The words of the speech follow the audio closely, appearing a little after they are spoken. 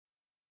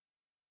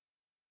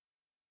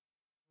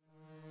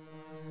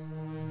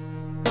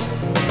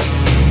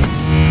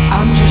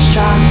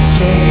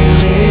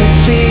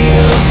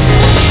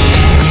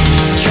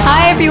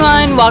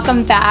everyone,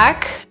 welcome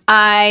back.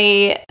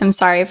 I am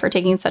sorry for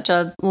taking such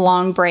a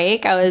long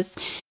break. I was,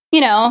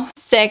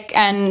 sick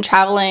and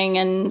traveling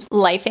and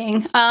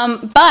lifing.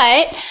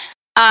 But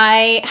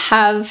I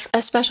have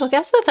a special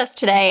guest with us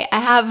today.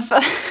 I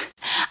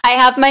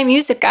have my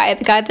music guy,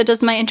 the guy that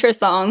does my intro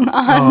song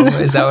on. Oh,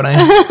 is that what I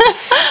am?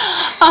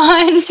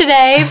 On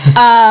today,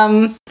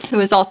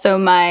 who is also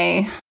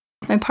my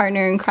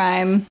partner in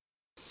crime.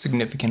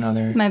 Significant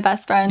other. My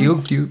best friend. You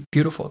look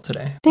beautiful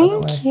today.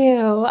 Thank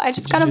you. I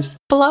just got a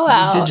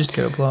blowout. You did just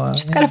get a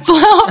blowout. Got a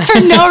blowout for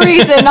no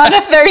reason on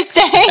a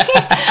Thursday.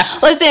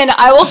 Listen,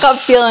 I woke up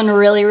feeling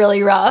really,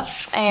 really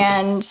rough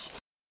and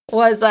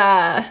was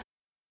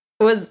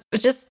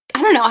just,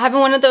 I don't know, having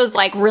one of those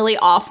like really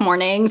off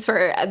mornings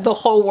where the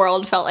whole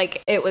world felt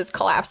like it was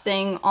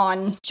collapsing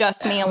on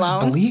just me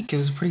alone. It was bleak. It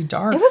was pretty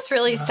dark. It was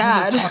really sad.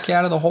 I had to talk you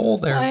out of the hole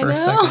there for a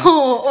second.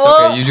 It's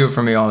okay. You do it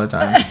for me all the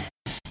time.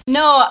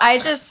 No,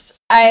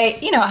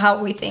 you know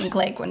how we think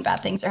like when bad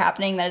things are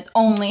happening that it's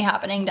only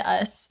happening to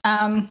us.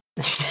 I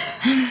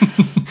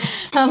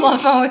was on the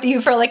phone with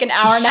you for like an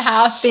hour and a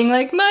half being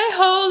like, my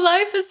whole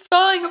life is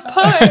falling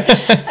apart.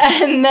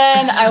 And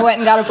then I went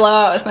and got a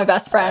blowout with my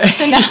best friend.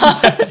 So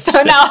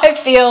now I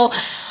feel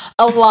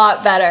a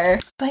lot better.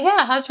 But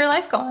yeah, how's your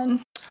life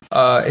going?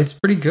 It's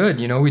pretty good.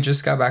 We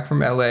just got back from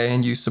LA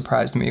and you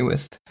surprised me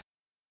with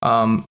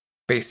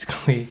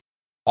basically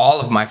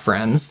all of my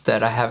friends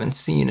that I haven't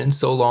seen in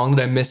so long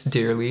that I miss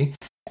dearly.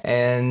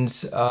 And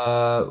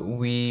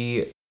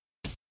we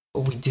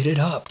did it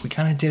up. We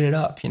kind of did it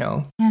up, I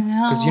know.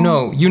 Because you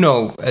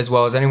know as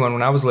well as anyone,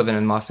 when I was living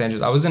in Los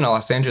Angeles, I was in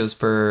Los Angeles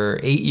for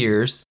 8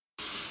 years.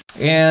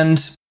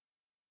 And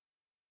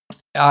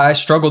I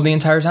struggled the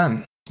entire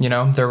time.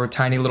 There were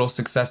tiny little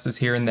successes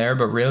here and there,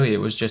 but really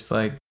it was just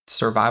like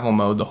survival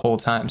mode the whole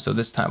time. So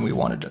this time I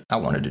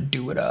wanted to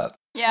do it up.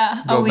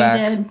 Yeah. Go back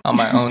did. on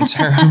my own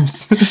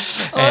terms.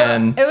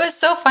 And it was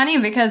so funny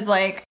because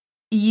like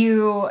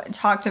you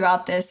talked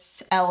about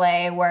this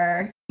LA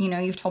where,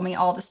 you've told me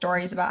all the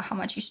stories about how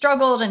much you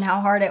struggled and how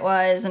hard it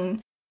was and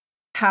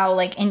how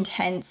like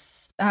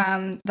intense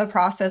the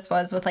process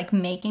was with like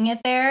making it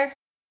there.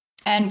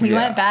 And we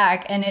went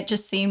back and it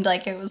just seemed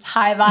like it was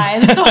high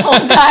vibes the whole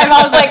time.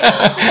 I was like,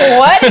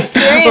 what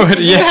experience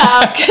did you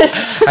have?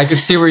 'Cause I could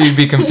see where you'd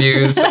be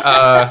confused.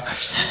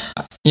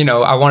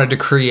 I wanted to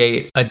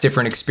create a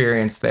different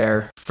experience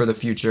there for the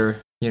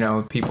future.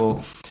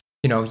 People,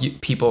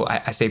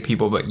 I say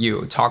people, but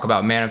you talk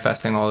about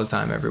manifesting all the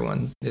time.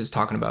 Everyone is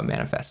talking about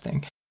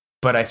manifesting.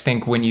 But I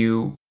think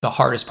the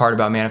hardest part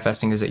about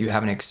manifesting is that you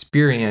haven't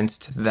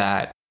experienced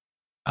that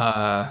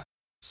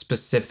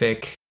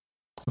specific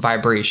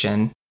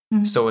vibration.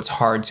 Mm-hmm. So it's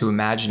hard to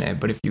imagine it.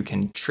 But if you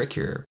can trick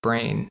your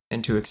brain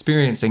into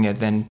experiencing it,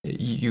 then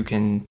you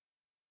can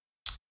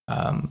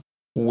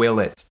will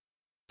it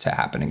to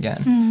happen again.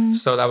 Mm-hmm.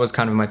 So that was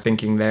kind of my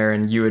thinking there.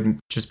 And you had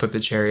just put the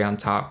cherry on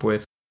top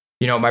with,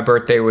 my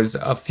birthday was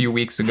a few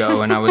weeks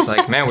ago and I was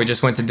like, man, we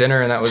just went to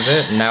dinner and that was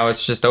it. And now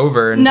it's just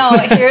over. And no,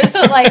 here's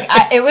what,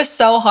 it was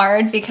so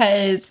hard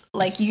because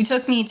like you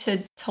took me to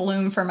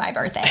Tulum for my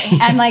birthday.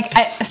 And like,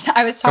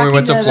 I was talking and we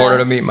went to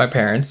Florida to meet my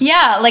parents.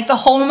 Yeah. Like the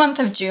whole month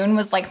of June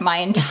was like my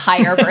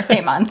entire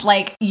birthday month.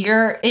 Like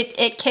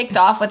it kicked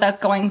off with us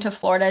going to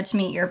Florida to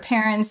meet your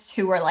parents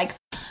who were like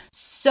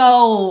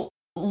so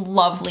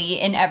lovely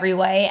in every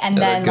way. And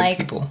then like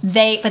people.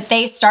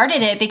 they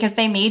started it because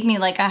they made me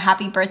like a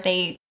happy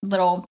birthday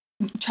little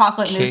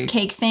chocolate mousse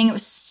cake thing. It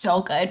was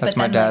so good. That's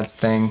my dad's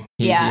thing.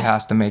 He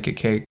has to make a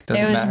cake.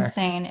 Doesn't matter. It was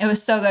insane. It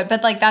was so good.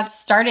 But like that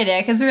started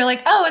it because we were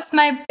like, oh, it's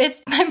my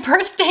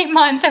birthday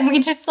month, and we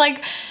just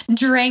like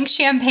drank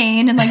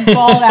champagne and like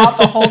balled out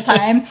the whole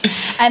time.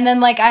 And then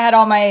like I had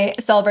all my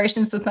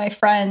celebrations with my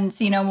friends,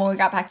 when we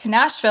got back to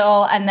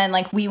Nashville, and then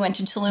like we went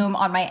to Tulum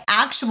on my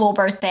actual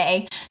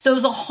birthday. So it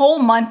was a whole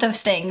month of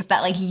things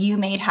that like you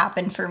made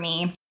happen for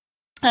me.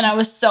 And I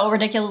was so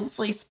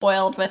ridiculously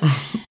spoiled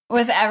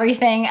with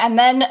everything. And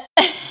then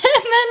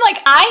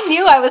like I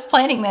knew I was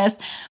planning this,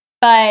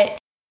 but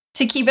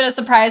to keep it a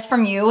surprise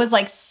from you was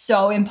like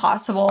so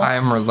impossible. I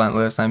am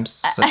relentless. I'm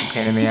such a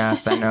pain in the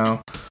ass. I know.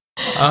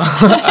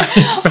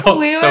 I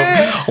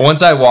felt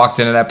once I walked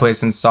into that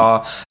place and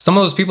saw some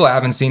of those people I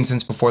haven't seen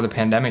since before the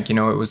pandemic,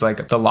 it was like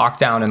the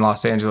lockdown in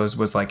Los Angeles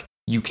was like,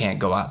 you can't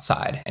go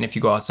outside. And if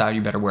you go outside,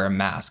 you better wear a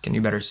mask and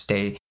you better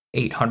stay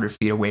 800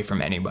 feet away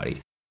from anybody.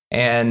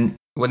 And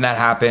when that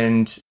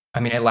happened,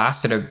 it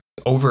lasted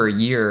over a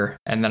year.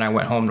 And then I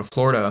went home to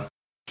Florida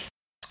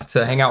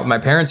to hang out with my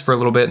parents for a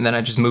little bit. And then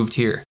I just moved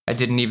here.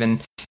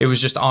 It was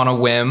just on a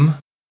whim.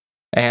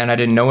 And I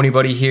didn't know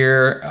anybody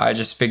here. I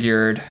just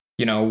figured,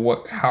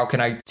 how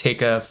can I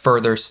take a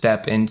further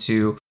step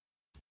into,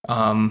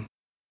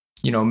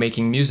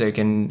 making music?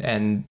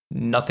 And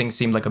nothing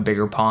seemed like a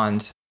bigger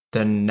pond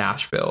than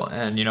Nashville.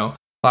 And, a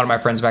lot of my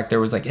friends back there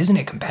was like, isn't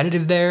it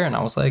competitive there? And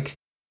I was like,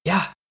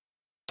 yeah,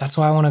 that's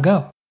why I want to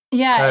go.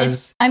 Yeah,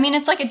 it's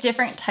like a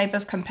different type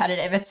of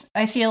competitive.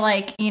 I feel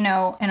like, in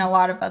a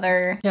lot of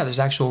other... Yeah, there's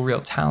actual real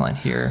talent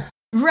here.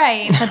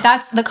 Right,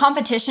 but the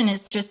competition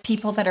is just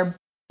people that are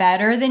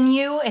better than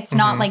you. It's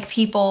not like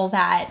people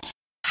that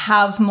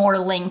have more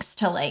links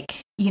to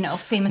like, you know,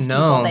 famous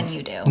people than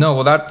you do. No,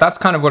 well, that's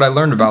kind of what I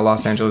learned about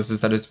Los Angeles,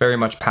 is that it's very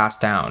much passed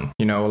down.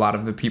 You know, a lot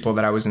of the people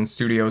that I was in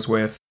studios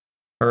with,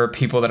 or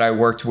people that I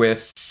worked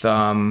with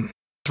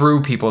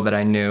through people that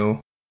I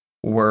knew,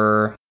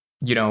 were,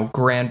 you know,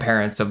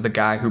 grandparents of the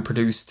guy who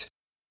produced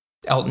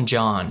Elton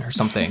John or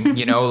something.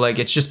 You know, like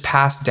it's just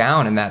passed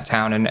down in that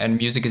town, and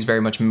music is very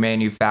much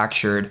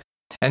manufactured.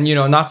 And, you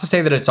know, not to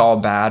say that it's all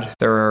bad.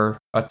 There are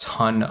a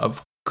ton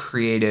of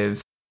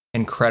creative,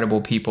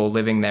 incredible people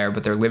living there,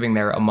 but they're living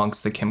there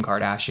amongst the Kim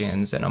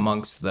Kardashians and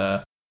amongst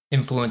the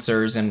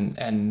influencers,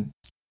 and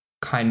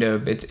kind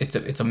of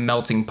it's a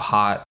melting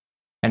pot,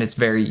 and it's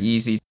very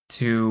easy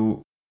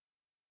to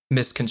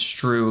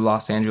misconstrue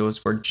Los Angeles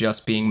for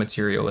just being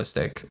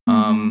materialistic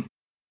and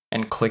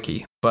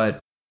cliquey. But,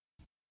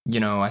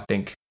 you know, I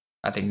think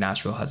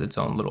Nashville has its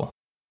own little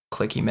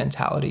cliquey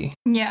mentality.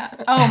 Yeah.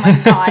 Oh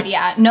my God.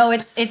 Yeah. No,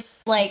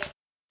 it's like,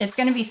 it's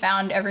going to be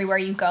found everywhere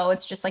you go.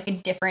 It's just like a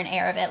different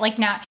air of it. Like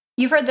now,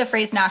 you've heard the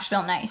phrase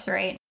Nashville nice,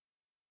 right?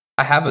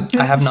 I have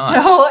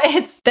not. So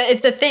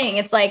it's a thing.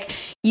 It's like,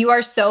 you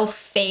are so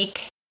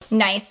fake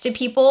nice to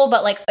people,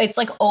 but like, it's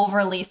like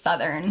overly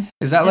Southern.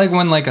 Is that like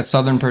when like a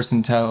Southern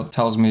person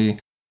tells me,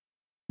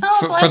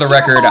 oh, for the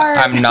record,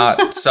 I'm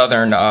not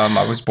Southern.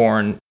 I was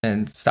born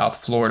in South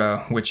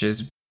Florida, which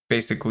is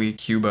basically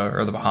Cuba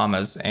or the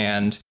Bahamas,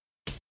 and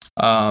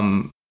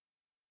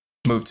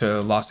moved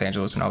to Los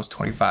Angeles when I was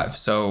 25.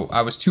 So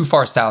I was too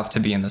far south to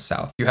be in the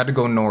South. You had to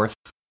go north,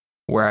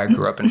 where I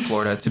grew up in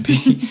Florida, to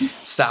be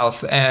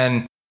south,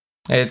 and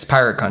it's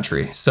pirate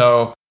country.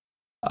 So,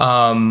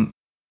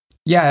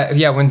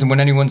 yeah. When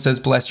anyone says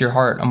 "bless your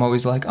heart," I'm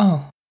always like,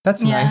 "Oh,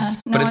 that's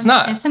nice," but it's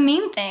not. It's a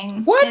mean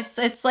thing. What?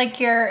 It's like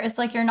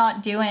you're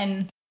not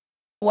doing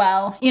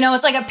well. You know,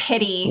 it's like a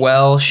pity.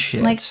 Well,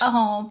 shit. Like,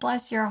 oh,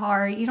 bless your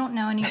heart. You don't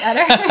know any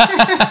better.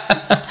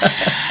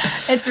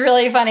 It's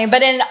really funny.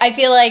 But I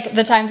feel like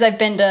the times I've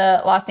been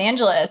to Los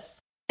Angeles,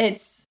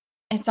 it's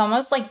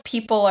almost like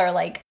people are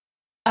like,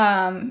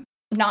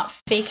 not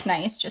fake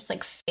nice, just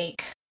like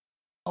fake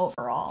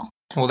overall.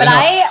 Well,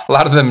 a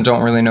lot of them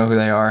don't really know who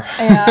they are.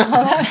 Yeah,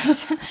 well,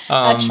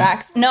 that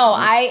tracks. No,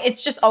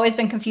 it's just always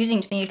been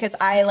confusing to me, because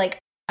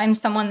I'm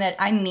someone that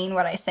I mean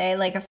what I say.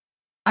 Like, if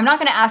I'm not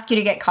going to ask you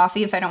to get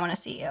coffee if I don't want to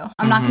see you.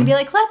 I'm not going to be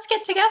like, let's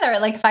get together.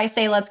 Like, if I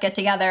say let's get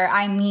together,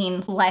 I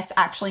mean let's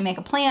actually make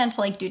a plan to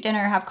like do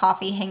dinner, have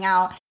coffee, hang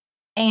out.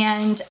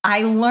 And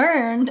I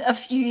learned a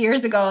few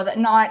years ago that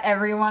not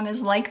everyone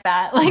is like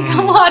that. Like,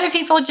 a lot of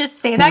people just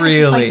say that because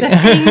it's like the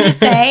thing to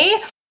say.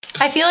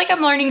 I feel like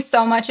I'm learning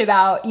so much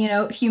about, you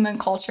know, human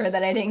culture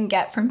that I didn't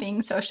get from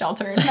being so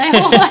sheltered my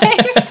whole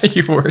life.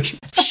 You were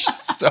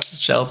so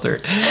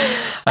sheltered.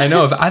 I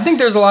know. I think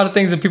there's a lot of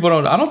things that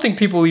I don't think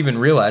people even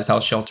realize how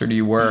sheltered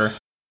you were.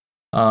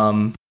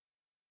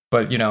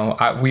 But, you know,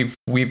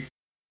 we've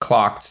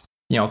clocked,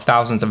 you know,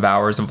 thousands of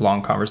hours of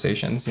long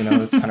conversations. You know,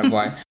 that's kind of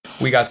why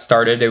we got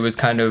started. It was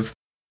kind of,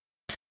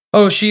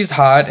 oh, she's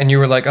hot. And you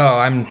were like,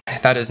 oh,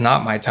 that is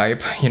not my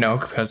type, you know,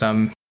 because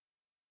I'm,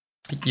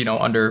 you know,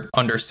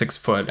 under 6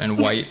 foot and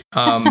white.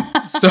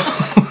 So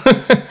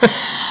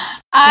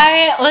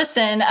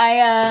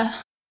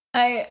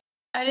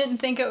I didn't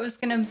think it was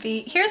gonna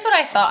be. Here's what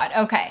I thought.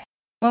 Okay,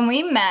 when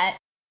we met,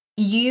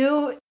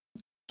 you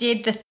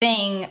did the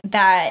thing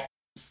that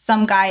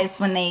some guys,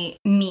 when they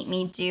meet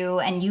me, do,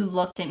 and you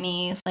looked at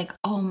me like,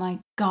 oh my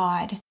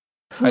God,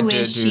 who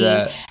is she?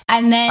 That.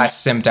 And then I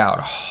simped out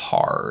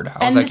hard.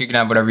 I was like, you can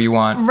have whatever you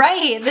want.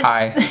 Right.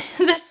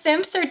 The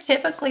simps are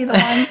typically the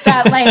ones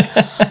that like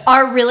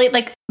are really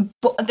like,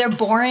 they're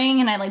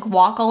boring, and I like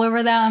walk all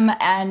over them,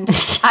 and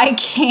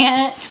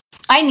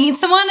I need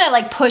someone that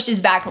like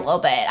pushes back a little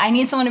bit. I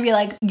need someone to be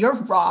like, you're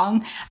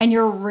wrong, and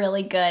you're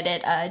really good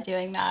at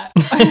doing that.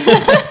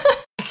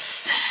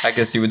 I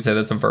guess you would say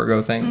that's a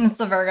Virgo thing. It's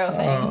a Virgo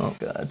thing. Oh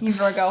God. You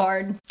Virgo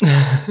hard.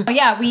 But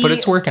yeah, but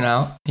it's working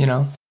out, you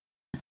know.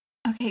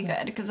 Okay,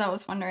 good, because I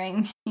was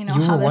wondering, you know,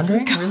 you how were this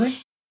wondering? is going. Really?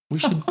 We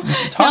should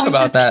talk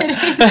about that.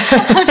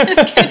 I'm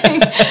just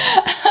kidding.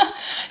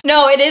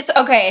 No, it is.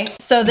 Okay,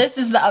 so this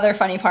is the other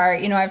funny part.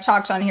 You know, I've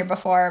talked on here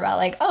before about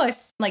like, oh,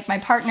 it's like my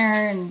partner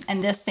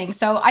and this thing.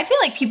 So I feel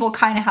like people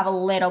kind of have a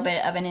little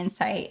bit of an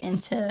insight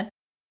into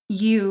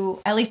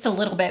you, at least a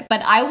little bit.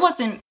 But I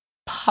wasn't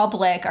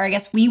public, or I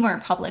guess we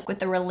weren't public with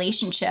the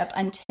relationship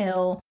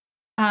until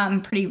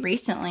pretty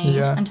recently,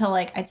 until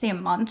like I'd say a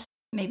month,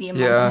 maybe a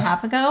month and a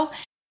half ago.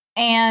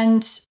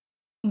 And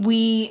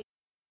we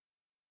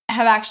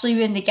have actually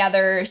been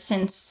together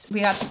since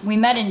we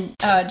met in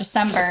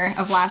December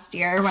of last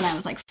year, when I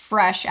was like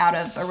fresh out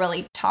of a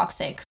really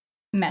toxic,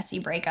 messy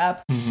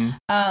breakup.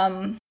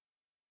 And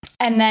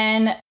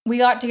then we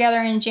got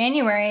together in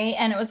January,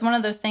 and it was one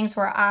of those things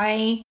where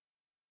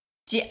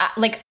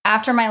like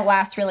after my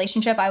last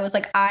relationship, I was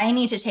like, I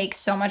need to take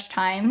so much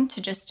time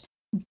to just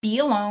be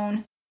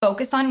alone,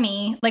 focus on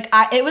me. Like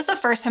it was the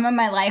first time in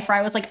my life where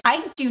I was like,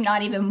 I do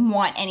not even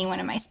want anyone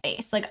in my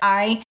space. Like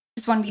I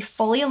just want to be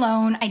fully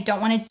alone. I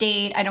don't want to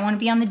date. I don't want to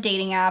be on the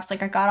dating apps.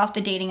 Like I got off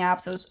the dating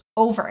apps. I was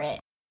over it.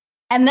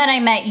 And then I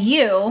met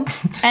you,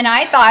 and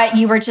I thought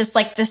you were just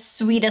like the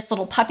sweetest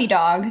little puppy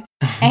dog.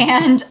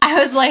 And I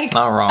was like,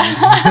 not wrong.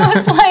 I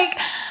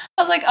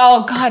was like,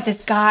 oh God,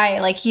 this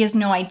guy, like, he has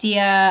no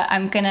idea.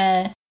 I'm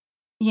gonna,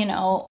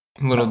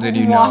 little did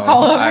you walk know,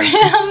 all over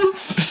him.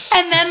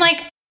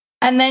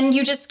 And then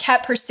you just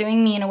kept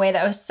pursuing me in a way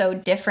that was so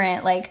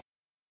different. Like,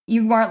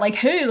 you weren't like,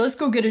 hey, let's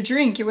go get a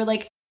drink. You were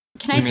like,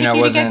 can I take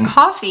you to get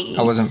coffee?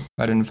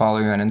 I didn't follow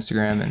you on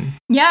Instagram and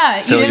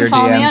you didn't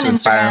follow me on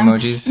Instagram. Fire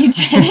emojis.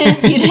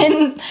 You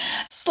didn't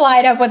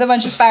slide up with a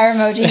bunch of fire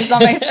emojis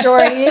on my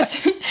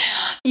stories.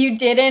 You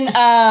didn't.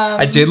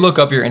 I did look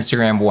up your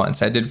Instagram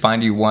once. I did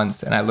find you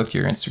once, and I looked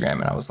at your Instagram,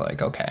 and I was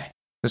like, okay,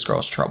 this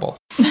girl's trouble.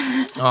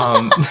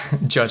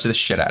 Judge the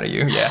shit out of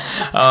you. Yeah.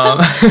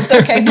 It's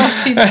okay.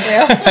 Most people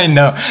do. I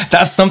know.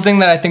 That's something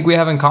that I think we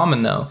have in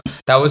common, though.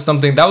 That was one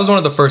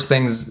of the first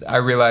things I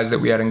realized that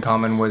we had in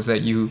common was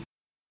that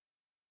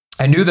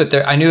I knew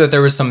that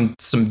there was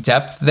some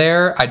depth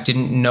there. I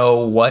didn't know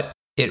what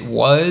it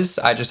was.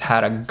 I just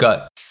had a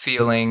gut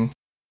feeling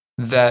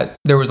that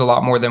there was a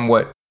lot more than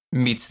what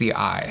meets the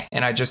eye.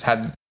 And I just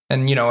had,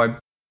 and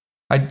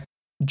I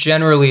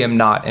generally am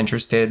not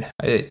interested.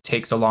 It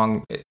takes a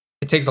long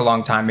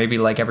time. Maybe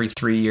like every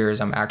 3 years,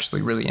 I'm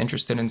actually really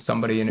interested in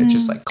somebody, and it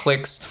just like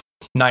clicks.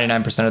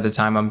 99% of the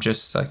time, I'm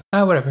just like,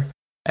 whatever.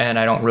 And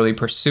I don't really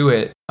pursue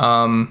it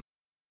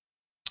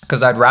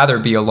because I'd rather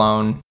be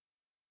alone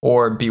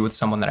or be with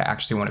someone that I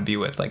actually want to be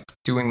with. Like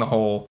doing the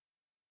whole,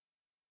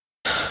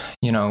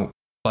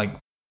 like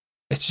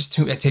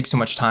it takes too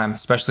much time,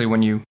 especially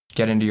when you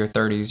get into your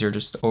 30s. You're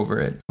just over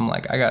it. I'm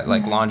like, I got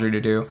like laundry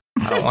to do.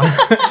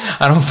 I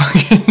don't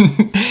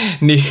fucking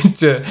need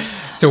to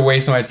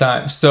waste my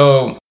time.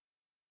 So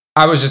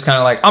I was just kind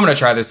of like, I'm going to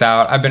try this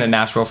out. I've been in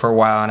Nashville for a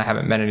while and I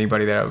haven't met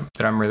anybody that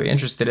I'm really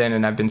interested in.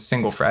 And I'd been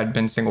single for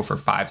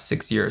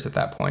 5-6 years at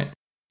that point.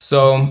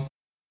 So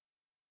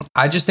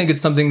I just think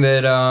it's something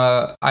that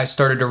I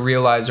started to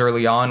realize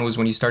early on was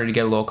when you started to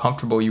get a little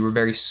comfortable, you were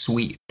very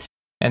sweet.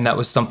 And that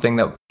was something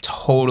that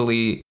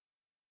totally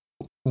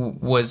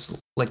was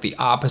like the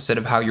opposite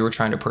of how you were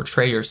trying to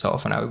portray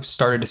yourself. And I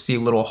started to see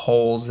little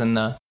holes in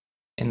the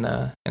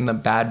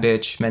bad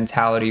bitch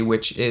mentality,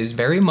 which is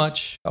very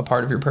much a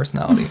part of your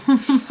personality,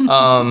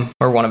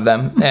 or one of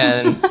them.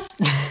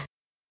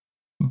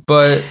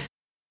 But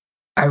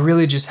I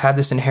really just had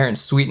this inherent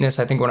sweetness.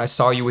 I think when I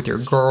saw you with your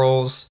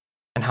girls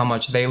and how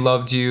much they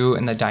loved you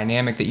and the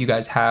dynamic that you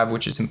guys have,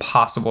 which is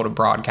impossible to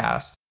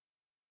broadcast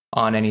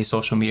on any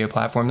social media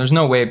platform. There's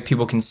no way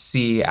people can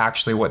see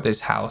actually what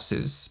this house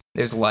is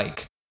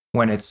like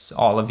when it's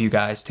all of you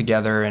guys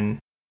together, and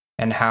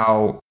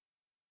how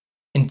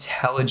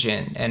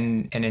intelligent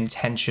and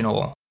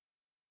intentional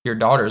your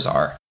daughters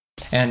are.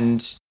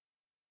 And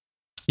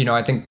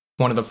I think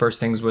one of the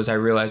first things was I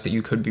realized that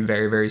you could be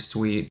very, very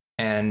sweet,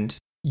 and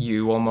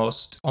you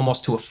almost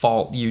to a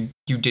fault, you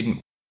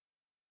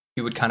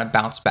would kind of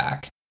bounce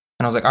back.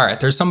 And I was like, all right,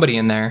 there's somebody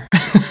in there.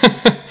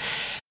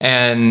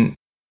 And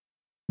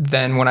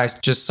then when I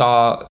just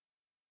saw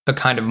the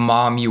kind of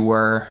mom you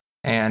were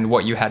and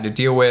what you had to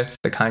deal with,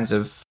 the kinds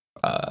of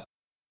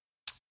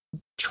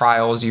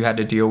trials you had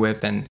to deal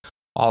with, and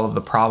all of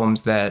the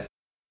problems that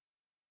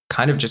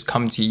kind of just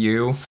come to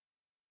you,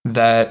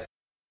 that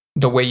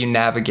the way you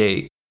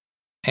navigate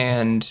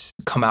and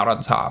come out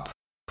on top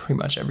pretty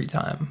much every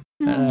time.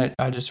 And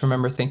I just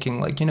remember thinking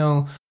like,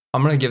 I'm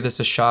going to give this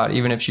a shot,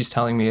 even if she's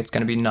telling me it's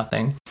going to be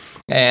nothing.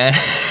 And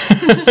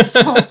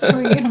so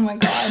sweet. Oh my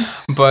God.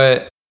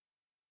 But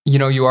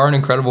you are an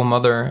incredible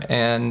mother,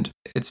 and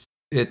it's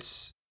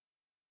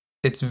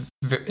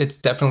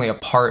definitely a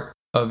part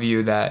of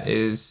you that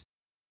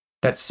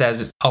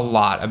says a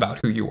lot about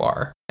who you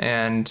are.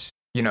 And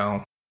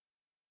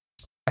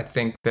I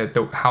think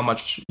that how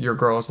much your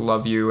girls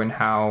love you and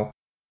how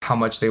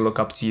much they look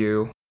up to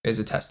you is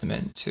a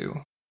testament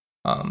to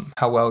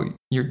how well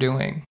you're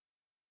doing.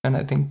 And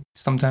I think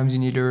sometimes you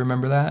need to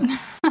remember that.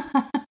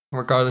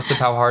 Regardless of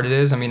how hard it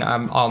is. I mean,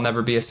 I'll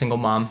never be a single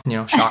mom,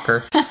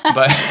 shocker.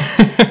 But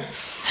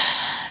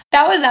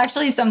that was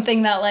actually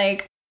something that,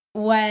 like,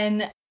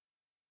 when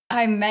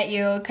I met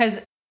you,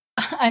 because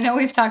I know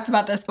we've talked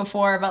about this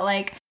before, but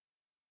like,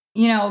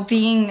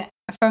 being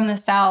from the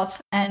South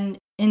and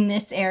in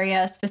this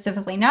area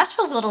specifically,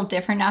 Nashville's a little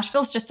different.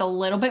 Nashville's just a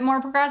little bit more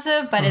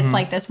progressive, but it's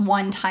like this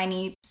one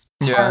tiny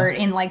part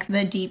in like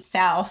the deep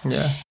South.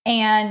 Yeah.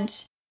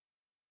 And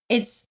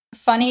it's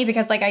funny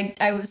because like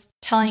I was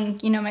telling,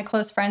 my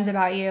close friends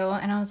about you,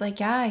 and I was like,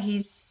 yeah,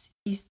 he's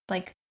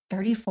like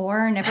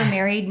 34, never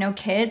married, no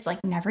kids, like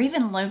never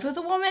even lived with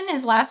a woman.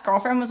 His last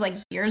girlfriend was like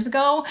years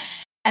ago.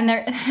 And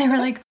they were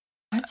like,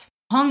 what's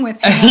wrong with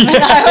him?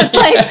 And I was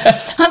like,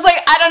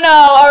 I don't know,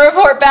 I'll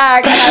report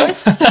back. And I was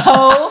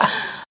so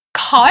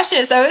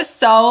cautious. I was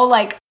so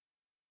like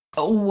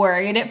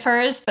worried at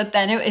first, but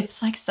then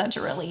it's like such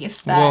a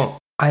relief that. Well,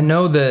 I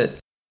know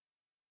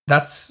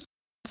that's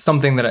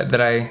something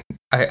that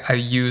I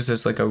use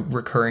as like a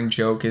recurring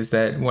joke, is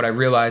that what I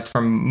realized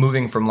from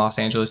moving from Los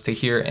Angeles to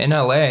here in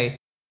LA,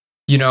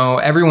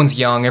 everyone's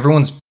young.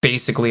 Everyone's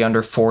basically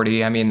under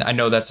 40. I mean, I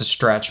know that's a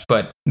stretch,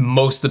 but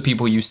most of the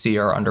people you see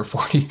are under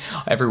 40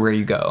 everywhere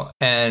you go.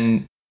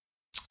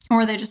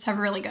 Or they just have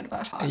really good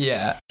Botox.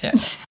 Yeah.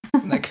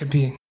 That could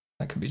be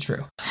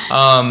true.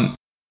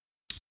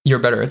 You're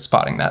better at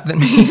spotting that than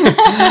me.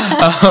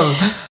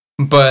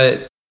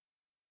 But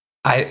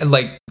I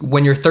like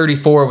when you're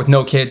 34 with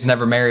no kids,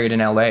 never married in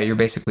LA, you're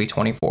basically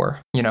 24.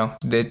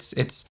 It's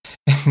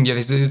yeah,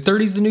 they say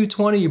 30's the new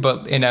 20,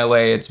 but in LA,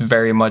 it's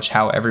very much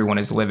how everyone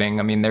is living.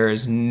 I mean, there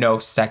is no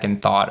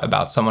second thought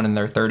about someone in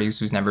their 30s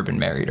who's never been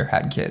married or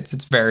had kids.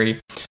 It's very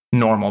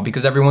normal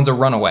because everyone's a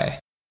runaway.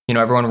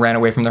 Everyone ran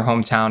away from their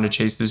hometown to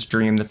chase this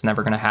dream that's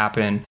never going to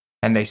happen.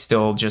 And they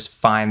still just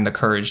find the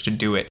courage to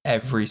do it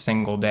every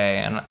single day.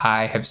 And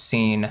I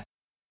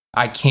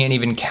can't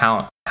even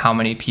count how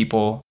many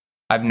people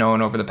I've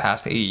known over the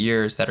past 8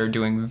 years that are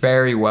doing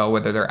very well,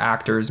 whether they're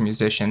actors,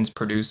 musicians,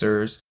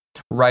 producers,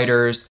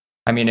 writers.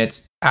 I mean,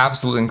 it's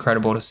absolutely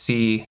incredible to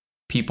see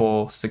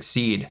people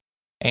succeed.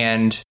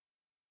 And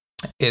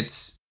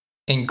it's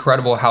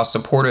incredible how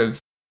supportive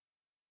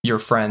your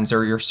friends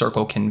or your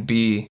circle can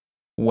be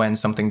when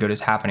something good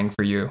is happening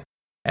for you.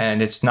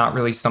 And it's not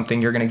really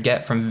something you're going to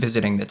get from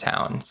visiting the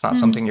town. It's not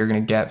something you're going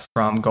to get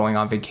from going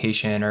on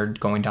vacation or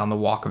going down the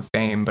Walk of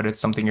Fame, but it's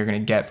something you're going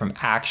to get from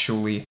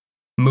actually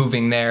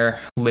moving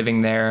there,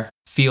 living there,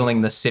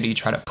 feeling the city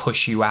try to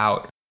push you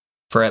out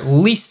for at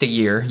least a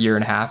year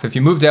and a half. If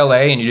you moved to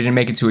LA and you didn't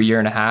make it to a year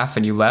and a half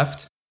and you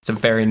left, it's a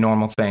very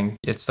normal thing.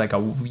 It's like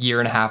a year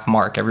and a half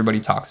mark. Everybody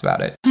talks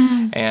about it.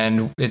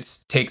 And it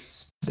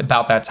takes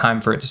about that time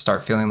for it to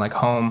start feeling like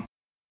home.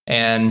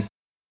 And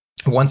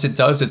once it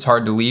does, it's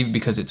hard to leave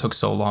because it took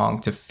so long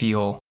to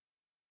feel,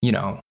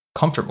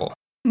 comfortable.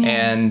 Yeah.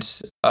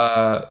 And,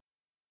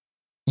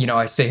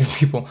 I say to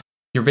people,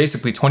 you're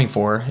basically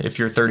 24 if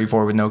you're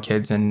 34 with no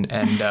kids and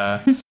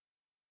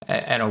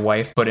and a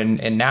wife, but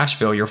in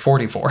Nashville, you're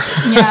 44.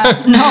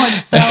 Yeah, no,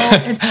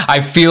 it's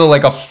I feel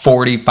like a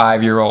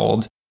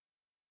 45-year-old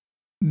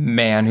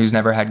man who's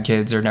never had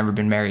kids or never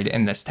been married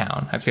in this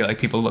town. I feel like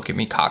people look at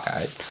me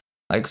cockeyed.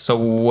 Like, so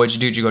what'd you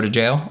do? Did you go to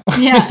jail?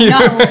 Yeah, no,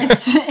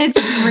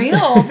 it's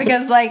real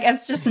because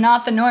it's just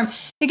not the norm.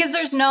 Because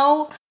there's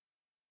no,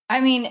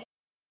 I mean,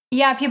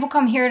 yeah, people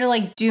come here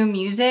to do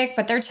music,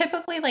 but they're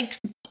typically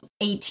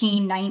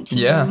 18, 19.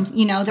 Yeah.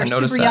 They're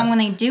super young when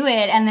they do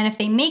it. And then if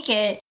they make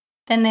it,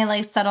 then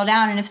they settle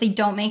down. And if they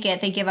don't make it,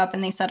 they give up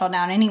and they settle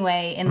down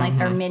anyway in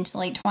their mid to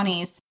late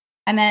 20s.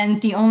 And then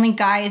the only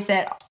guys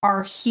that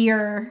are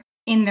here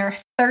in their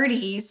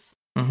 30s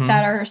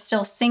that are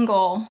still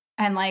single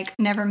and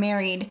never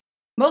married,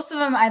 most of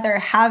them either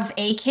have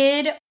a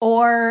kid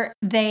or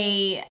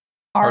they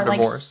are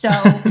divorced.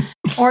 Some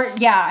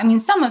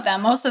of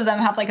them, most of them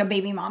have a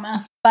baby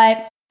mama,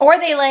 or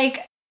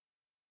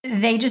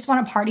they just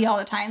want to party all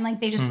the time.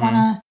 They just want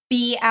to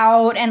be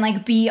out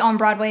and be on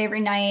Broadway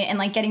every night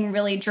and getting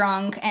really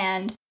drunk.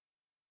 And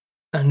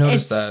I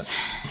noticed that.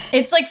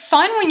 It's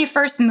fun when you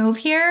first move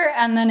here,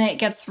 and then it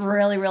gets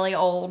really, really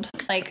old,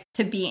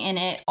 to be in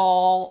it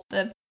all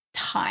the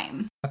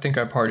time. I think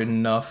I partied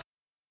enough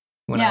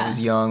when I was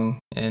young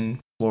in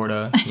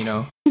Florida,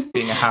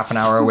 being a half an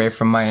hour away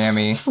from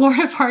Miami.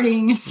 Florida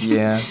partying is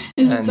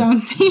its own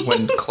thing.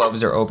 When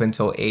clubs are open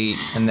till 8,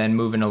 and then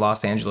moving to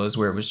Los Angeles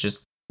where it was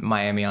just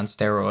Miami on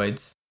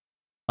steroids.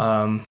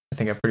 I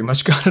think I pretty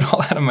much got it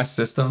all out of my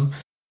system.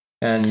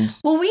 And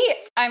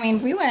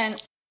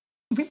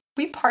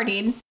we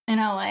partied in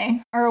LA,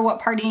 or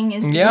what partying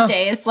is these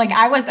days.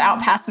 I was out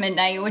past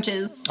midnight, which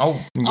is a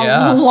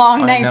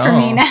long night for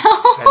me now.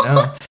 I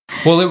know.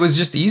 Well, it was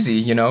just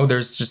easy,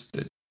 there's just,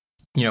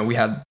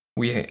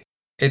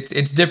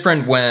 it's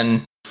different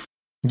when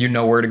you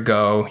know where to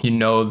go,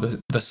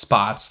 the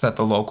spots that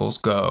the locals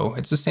go.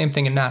 It's the same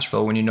thing in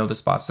Nashville when you know the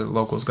spots that the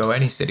locals go,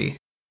 any city.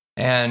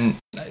 And,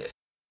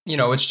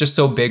 it's just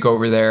so big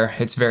over there.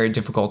 It's very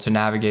difficult to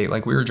navigate.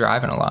 We were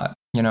driving a lot,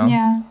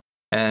 Yeah.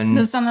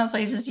 And some of the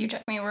places you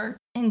took me were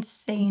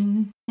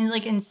insane,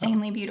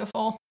 insanely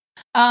beautiful.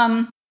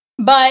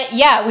 But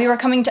yeah, we were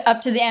coming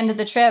up to the end of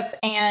the trip,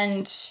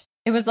 and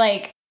it was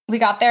we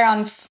got there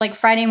on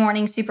Friday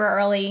morning super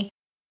early,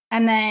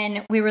 and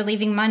then we were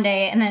leaving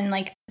Monday, and then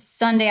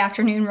Sunday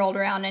afternoon rolled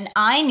around, and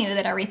I knew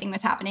that everything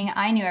was happening.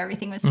 I knew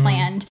everything was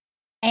planned,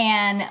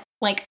 and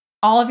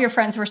all of your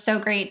friends were so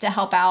great to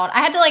help out.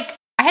 I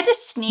had to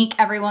sneak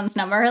everyone's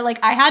number.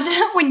 I had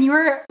to when you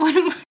were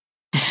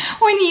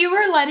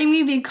letting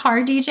me be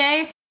car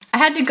DJ, I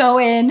had to go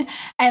in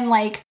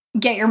and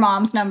get your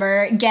mom's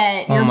number,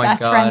 get your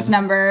best friend's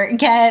number,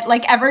 get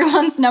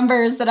everyone's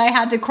numbers that I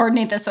had to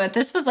coordinate this with.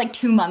 This was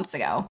 2 months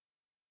ago.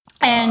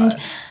 And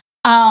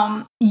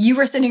you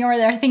were sitting over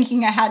there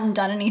thinking I hadn't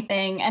done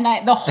anything. And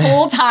the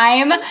whole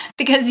time,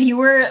 because you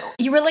were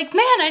like,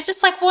 man, I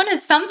just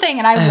wanted something.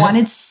 And I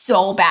wanted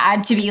so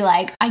bad to be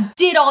I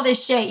did all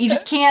this shit. You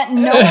just can't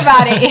know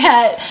about it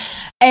yet.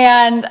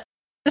 And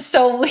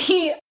so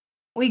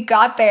we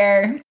got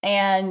there,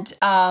 and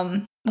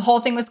the whole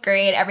thing was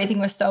great. Everything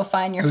was so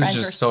fun. Your friends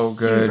were so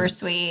super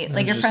sweet.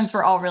 Your friends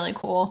were all really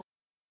cool.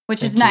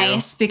 which is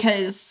nice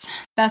because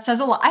that says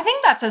a lot. I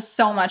think that says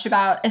so much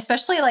about,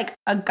 especially like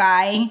a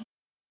guy,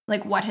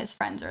 like what his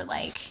friends are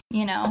like,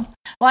 you know?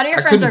 A lot of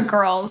your friends are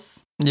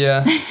girls.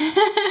 Yeah.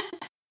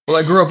 Well,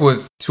 I grew up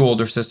with 2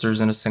 older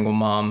sisters and a single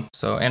mom,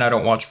 and I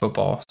don't watch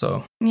football,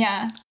 so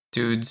yeah.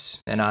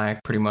 Dudes and I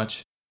pretty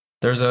much.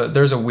 There's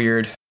a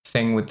weird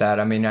thing with that.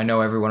 I mean, I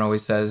know everyone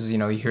always says, you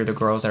know, you hear the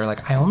girls that are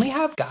like, I only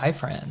have guy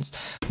friends,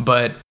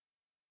 but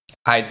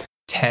I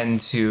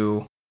tend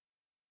to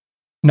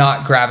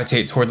not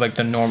gravitate toward like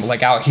the normal.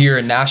 Like out here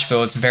in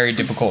Nashville, it's very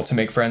difficult to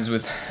make friends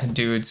with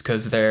dudes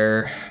because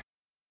they're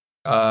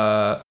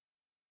a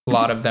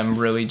lot of them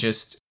really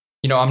just,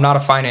 you know, I'm not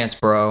a finance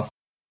bro,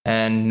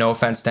 and no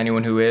offense to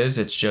anyone who is,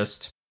 it's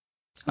just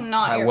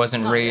I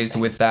wasn't raised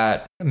with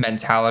that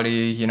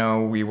mentality. You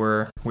know, we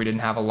didn't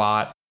have a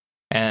lot,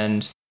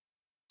 and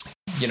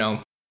you know,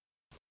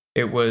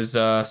 it was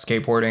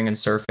skateboarding and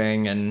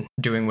surfing and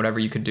doing whatever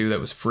you could do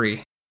that was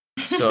free.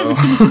 So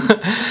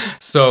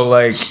so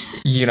like,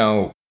 you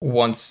know,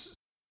 once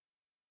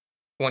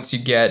you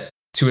get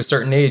to a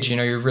certain age, you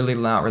know, you're really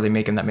not really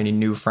making that many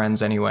new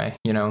friends anyway,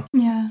 you know.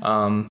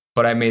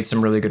 But I made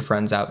some really good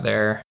friends out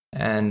there,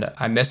 and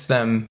I miss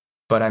them,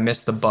 but I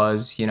miss the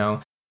buzz, you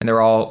know. And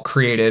they're all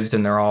creatives,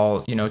 and they're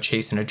all, you know,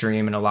 chasing a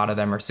dream, and a lot of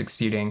them are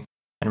succeeding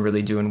and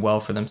really doing well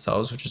for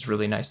themselves, which is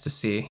really nice to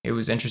see. It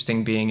was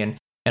interesting being in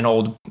an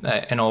old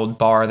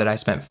bar that I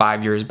spent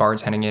 5 years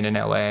bartending in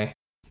LA,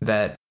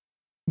 that,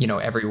 you know,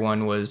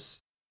 everyone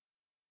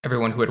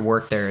who had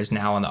worked there is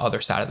now on the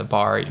other side of the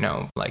bar, you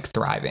know, like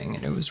thriving.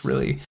 And it was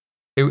really,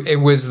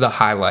 it was the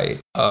highlight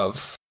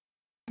of,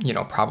 you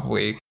know,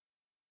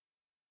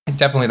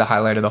 definitely the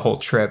highlight of the whole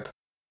trip.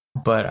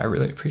 But I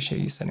really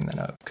appreciate you setting that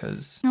up,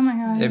 because oh my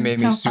God, it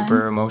made me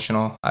super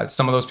emotional.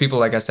 Some of those people,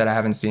 like I said, I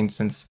haven't seen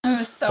since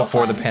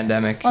before the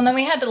pandemic. Well, then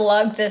we had to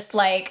lug this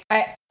I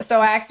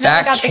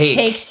accidentally got the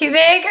cake too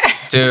big.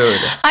 Dude.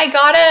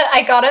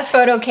 I got a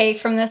photo cake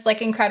from this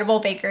like incredible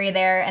bakery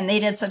there, and they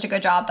did such a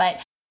good job.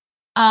 But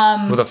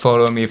with a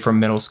photo of me from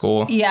middle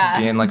school,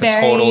 being like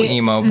a total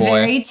emo boy,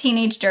 very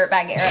teenage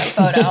dirtbag era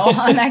photo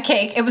on that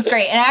cake. It was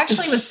great, and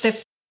actually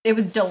it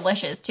was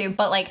delicious too,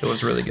 but like, it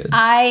was really good.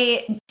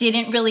 I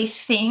didn't really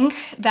think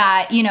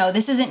that, you know,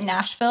 this isn't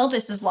Nashville,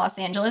 this is Los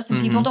Angeles,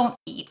 and people don't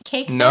eat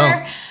cake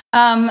there.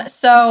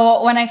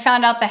 So when I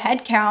found out the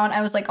head count,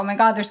 I was like, oh my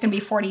God, there's going to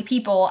be 40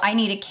 people. I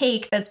need a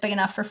cake that's big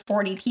enough for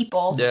 40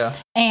 people. Yeah.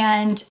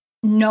 And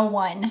no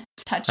one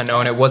touched it. I know,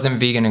 and it wasn't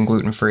vegan and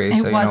gluten-free,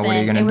 so you know, what are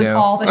you going to do? It was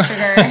all the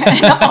sugar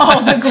and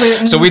all the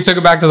gluten. So we took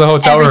it back to the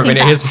hotel room and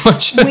ate as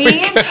much as we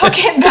took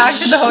it back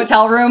to the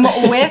hotel room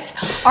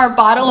with our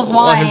bottle of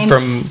wine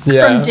from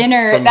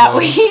dinner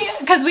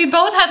because we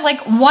both had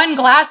like one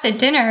glass at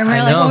dinner, and we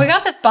were like, well, we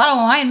got this bottle of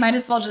wine, might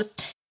as well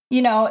just,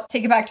 you know,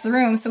 take it back to the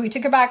room. So we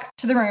took it back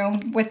to the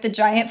room with the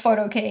giant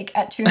photo cake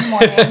at 2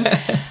 a.m.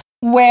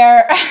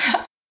 where...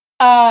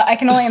 I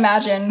can only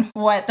imagine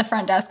what the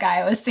front desk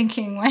guy was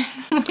thinking when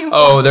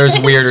we there's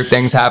weirder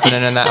things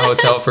happening in that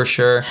hotel for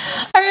sure.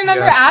 I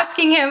remember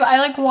asking him, I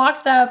like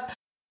walked up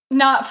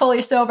not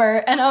fully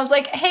sober, and I was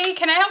like, hey,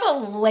 can I have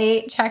a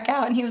late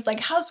checkout? And he was like,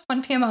 how's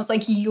 1 p.m.? I was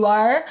like, you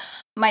are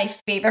my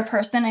favorite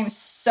person. I'm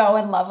so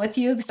in love with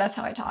you, because that's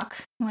how I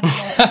talk when I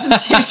get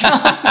too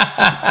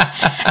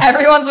drunk.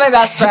 Everyone's my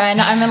best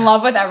friend. I'm in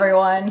love with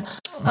everyone.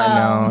 I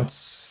know,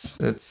 it's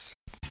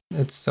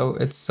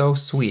so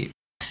sweet.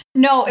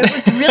 No, it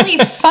was really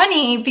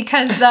funny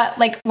because that,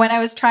 like, when I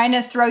was trying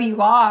to throw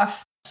you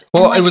off.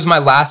 Well, like, it was my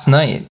last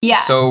night. Yeah.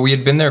 So we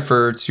had been there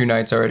for 2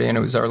 nights already, and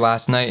it was our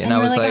last night. And I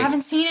was like, I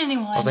haven't seen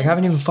anyone. I was like, I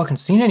haven't even fucking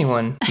seen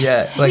anyone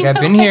yet. Like, I've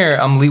been here.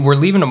 We're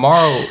leaving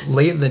tomorrow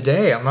late in the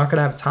day. I'm not going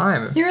to have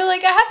time. You were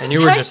like, I have to text people. And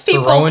you were just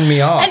throwing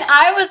me off. And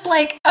I was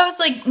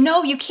like,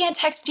 no, you can't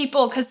text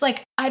people, because,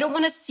 like, I don't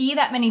want to see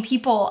that many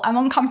people. I'm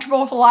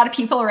uncomfortable with a lot of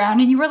people around.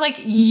 And you were like,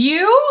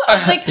 you? I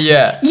was like,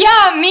 yeah,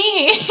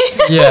 me.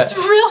 It was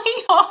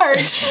really hard.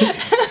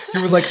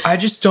 You were like, I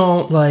just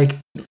don't, like,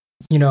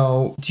 you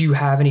know, do you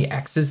have any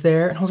exes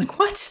there? And I was like,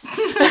 what?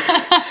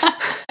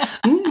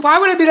 Why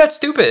would I be that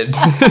stupid?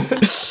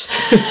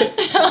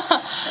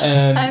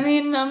 I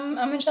mean,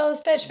 I'm a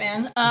jealous bitch,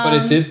 man. But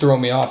it did throw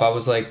me off. I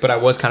was like, but I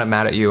was kind of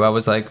mad at you. I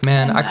was like,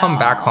 man, I come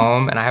back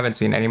home and I haven't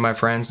seen any of my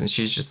friends, and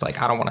she's just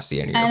like, I don't want to see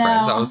any of your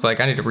friends. I was like,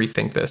 I need to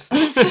rethink this.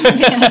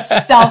 Being a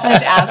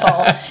selfish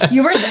asshole.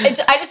 You were.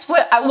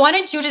 I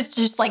wanted you to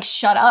just like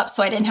shut up,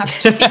 so I didn't have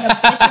to keep being a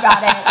bitch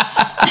about it.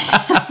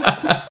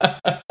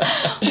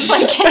 It's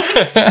like, can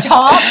you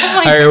stop?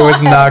 Oh my I God.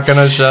 was not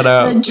gonna shut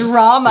up. The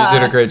drama. You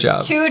did a great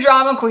job. 2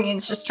 drama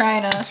queens just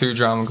trying to. 2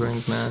 drama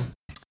queens, man.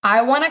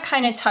 I want to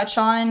kind of touch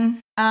on,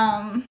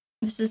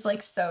 this is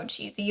like so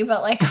cheesy,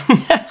 but like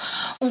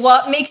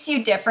what makes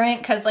you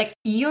different? Because like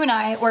you and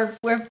I,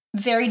 we're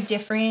very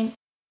different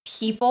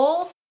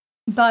people,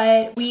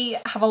 but we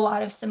have a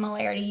lot of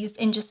similarities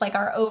in just like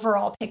our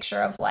overall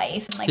picture of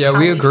life. And like,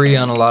 we agree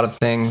on a lot of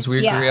things.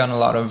 We agree on a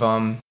lot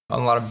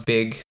of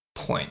big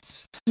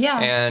points. Yeah.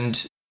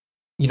 And,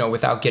 you know,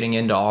 without getting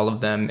into all of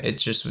them, it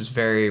just was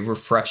very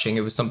refreshing.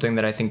 It was something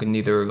that I think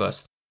neither of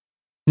us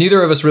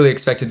really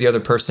expected the other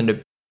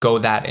person go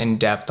that in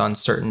depth on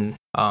certain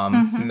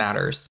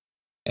matters.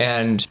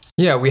 And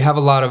yeah, we have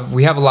a lot of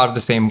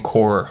the same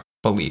core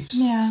beliefs.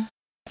 Yeah.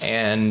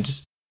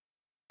 And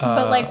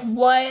but like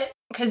what,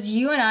 because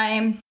you and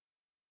I,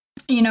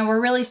 you know,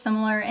 we're really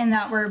similar in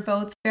that we're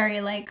both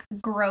very like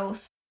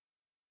growth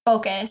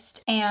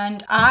focused.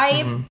 And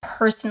I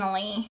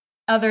personally,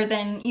 other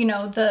than, you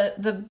know,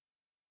 the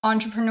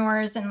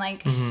entrepreneurs and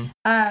like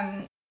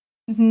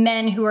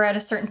men who are at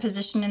a certain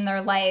position in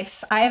their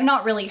life, I have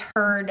not really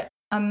heard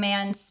a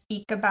man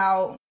speak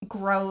about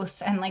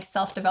growth and like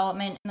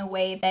self-development in the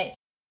way that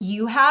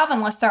you have,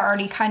 unless they're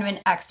already kind of an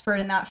expert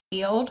in that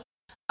field.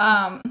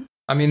 I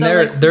mean,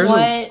 so there's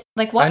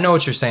what? I know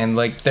what you're saying.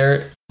 Like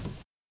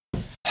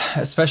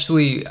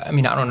especially, I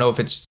mean, I don't know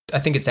if I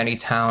think it's any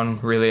town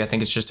really. I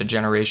think it's just a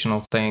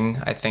generational thing.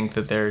 I think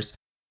that there's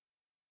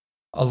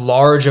a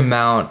large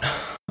amount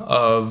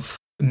of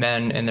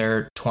men in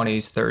their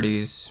 20s,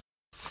 30s,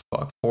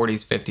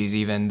 40s, 50s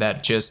even,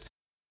 that just,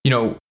 you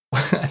know,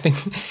 I think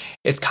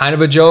it's kind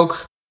of a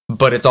joke,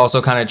 but it's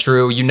also kind of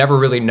true. You never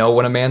really know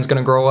when a man's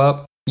going to grow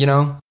up, you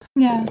know?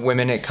 Yeah.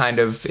 Women, it kind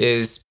of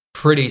is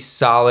pretty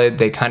solid.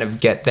 They kind of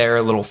get there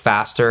a little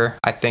faster,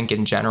 I think,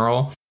 in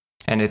general.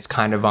 And it's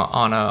kind of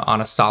on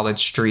a solid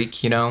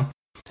streak, you know?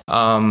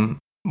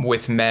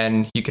 With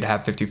men, you could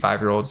have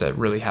 55-year-olds that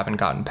really haven't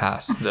gotten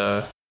past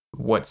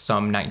what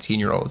some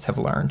 19-year-olds have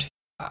learned.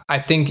 I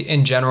think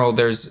in general,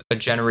 there's a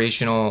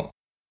generational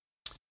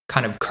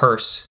kind of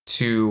curse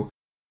to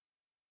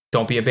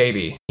don't be a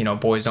baby, you know,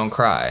 boys don't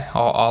cry,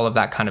 all of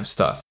that kind of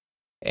stuff.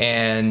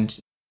 And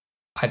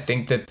I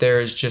think that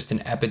there's just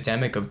an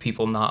epidemic of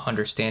people not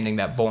understanding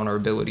that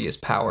vulnerability is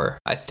power.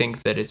 I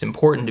think that it's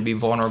important to be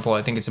vulnerable.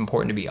 I think it's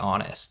important to be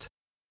honest,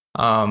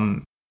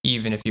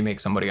 even if you make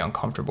somebody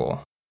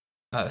uncomfortable,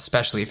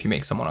 especially if you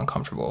make someone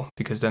uncomfortable,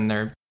 because then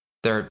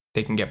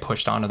they can get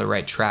pushed onto the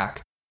right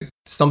track.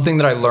 Something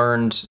that I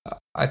learned,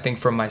 I think,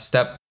 from my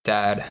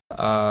stepdad.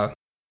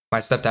 My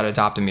stepdad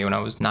adopted me when I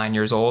was 9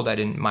 years old.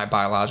 My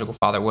biological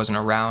father wasn't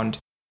around,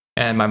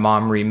 and my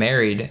mom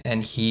remarried,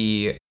 and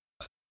he,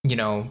 you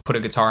know, put a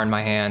guitar in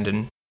my hand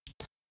and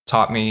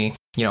taught me,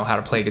 you know, how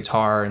to play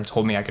guitar, and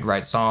told me I could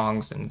write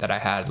songs and that I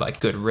had like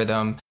good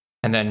rhythm,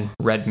 and then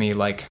read me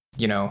like,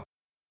 you know,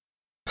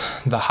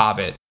 The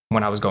Hobbit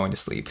when I was going to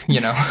sleep, you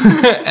know.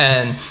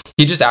 And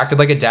he just acted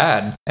like a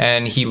dad,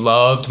 and he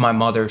loved my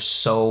mother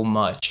so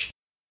much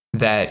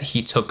that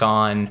he took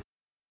on,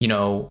 you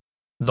know,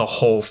 the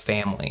whole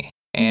family.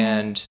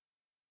 And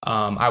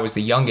I was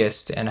the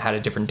youngest and had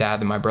a different dad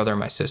than my brother and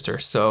my sister.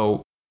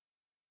 So,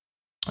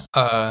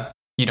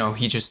 you know,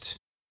 he just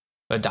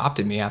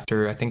adopted me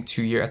after, I think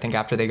 2 years, I think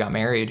after they got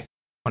married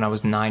when I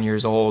was 9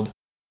 years old.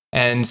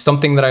 And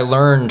something that I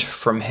learned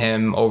from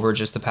him over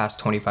just the past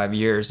 25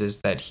 years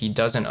is that he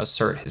doesn't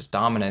assert his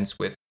dominance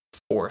with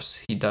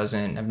force.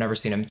 I've never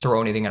seen him throw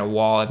anything at a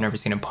wall. I've never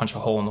seen him punch a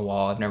hole in the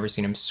wall. I've never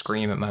seen him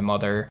scream at my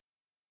mother.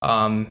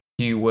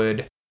 He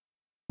would,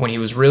 when he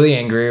was really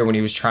angry or when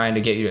he was trying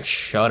to get you to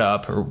shut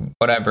up or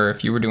whatever,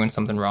 if you were doing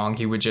something wrong,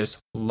 he would just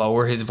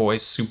lower his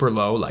voice super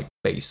low, like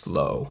bass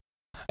low,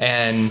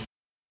 and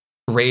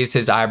raise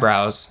his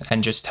eyebrows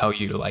and just tell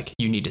you to, like,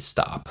 you need to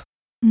stop.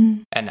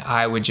 And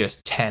I would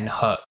just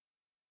 10-hut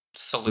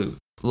salute,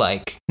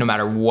 like, no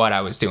matter what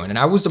I was doing. And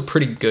I was a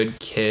pretty good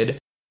kid.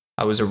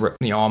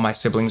 All my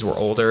siblings were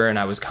older, and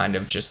I was kind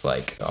of just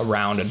like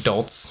around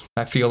adults,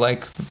 I feel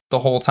like, the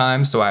whole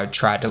time. So I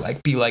tried to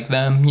like be like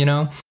them, you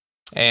know?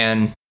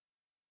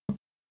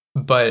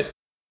 But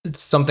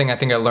it's something I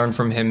think I learned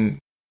from him,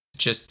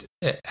 just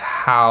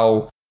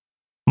how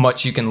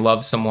much you can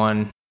love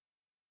someone.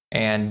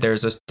 And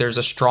there's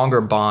a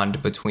stronger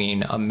bond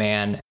between a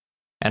man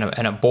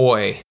and a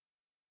boy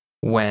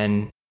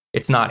when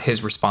it's not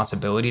his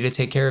responsibility to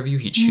take care of you.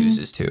 He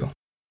chooses to.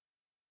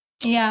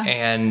 Yeah.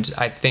 And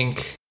I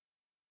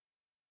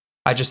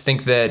just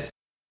think that,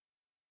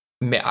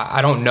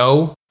 I don't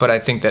know, but I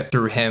think that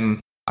through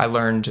him, I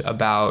learned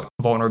about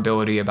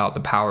vulnerability, about the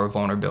power of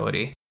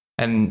vulnerability,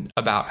 and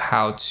about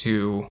how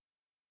to,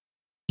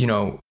 you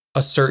know,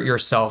 assert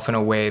yourself in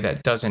a way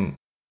that doesn't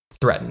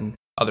threaten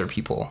other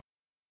people.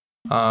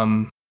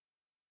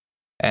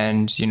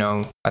 And, you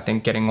know, I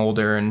think getting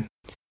older and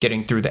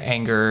getting through the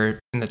anger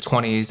in the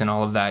 20s and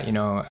all of that, you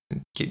know,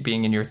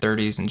 being in your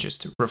 30s and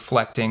just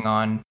reflecting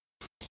on,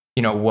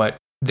 you know, what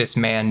this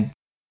man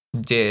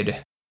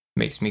did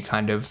makes me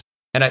kind of,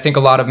 and I think a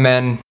lot of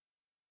men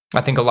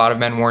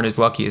weren't as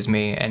lucky as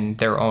me, and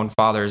their own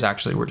fathers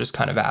actually were just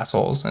kind of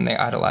assholes, and they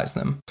idolize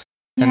them.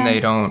 Yeah. And they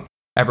don't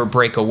ever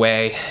break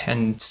away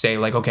and say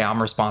like, okay,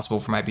 I'm responsible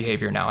for my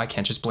behavior now. I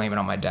can't just blame it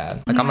on my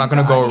dad. Like, I'm not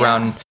going to go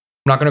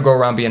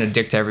around being a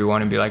dick to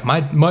everyone and be like,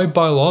 my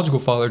biological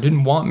father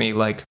didn't want me.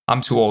 Like,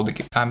 I'm too old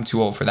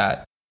for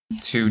that,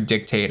 to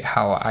dictate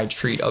how I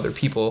treat other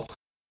people.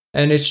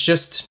 And it's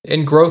just,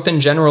 in growth in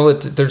general,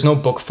 there's no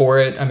book for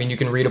it. I mean, you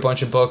can read a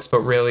bunch of books,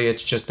 but really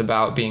it's just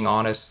about being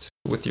honest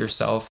with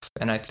yourself.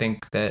 And I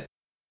think that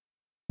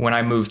when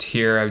I moved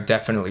here, I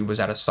definitely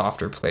was at a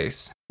softer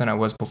place than I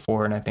was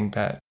before. And I think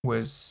that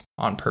was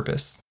on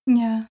purpose.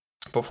 Yeah.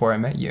 Before I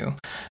met you.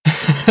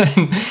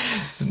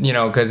 You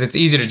know, because it's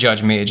easy to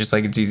judge me, just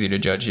like it's easy to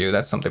judge you.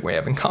 That's something we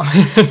have in common.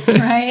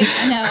 Right?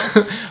 I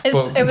know.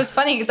 It was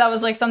funny because that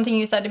was like something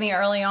you said to me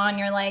early on.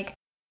 You're like,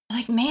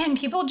 man,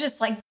 people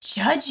just like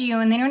judge you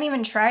and they don't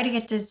even try to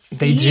get to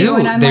see they do. you.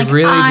 And I'm they like,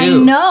 really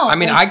do. I know. I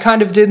mean, I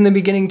kind of did in the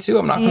beginning too.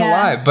 I'm not going to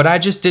lie. But I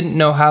just didn't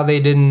know how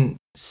they didn't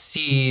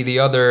see the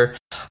other.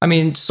 I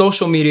mean,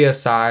 social media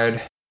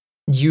aside,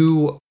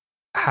 you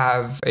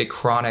have a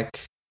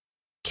chronic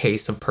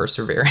case of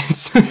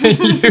perseverance.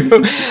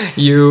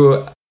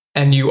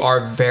 you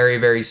are very,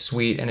 very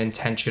sweet and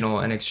intentional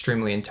and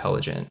extremely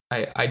intelligent.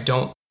 I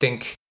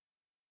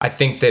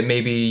think that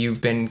maybe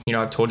you've been, you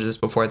know, I've told you this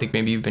before, I think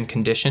maybe you've been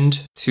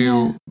conditioned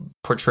to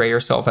portray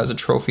yourself as a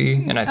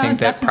trophy. And I think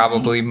that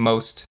probably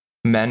most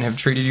men have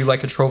treated you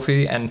like a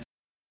trophy. And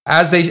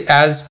as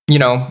you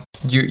know,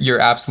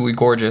 you're absolutely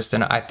gorgeous.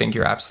 And I think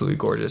you're absolutely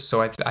gorgeous.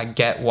 So I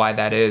get why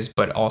that is,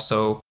 but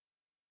also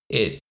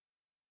it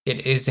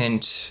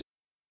isn't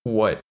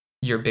what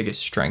your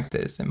biggest strength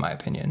is, in my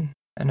opinion.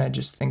 And I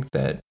just think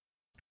that,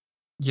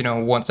 you know,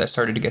 once I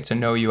started to get to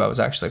know you, I was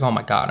actually like, oh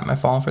my God, am I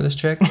falling for this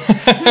chick?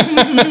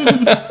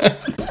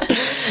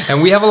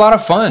 And we have a lot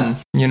of fun,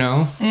 you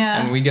know?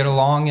 Yeah. And we get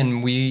along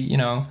and we, you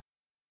know,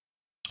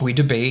 we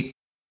debate.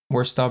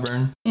 We're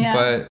stubborn.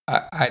 Yeah. But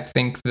I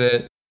think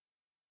that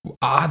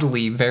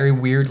oddly, very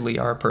weirdly,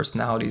 our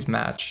personalities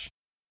match,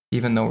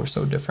 even though we're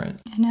so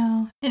different. I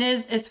know.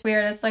 It's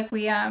weird. It's like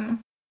we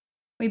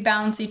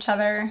balance each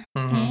other.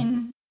 Mm-hmm.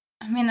 And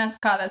I mean,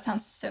 that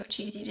sounds so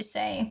cheesy to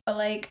say, but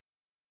like,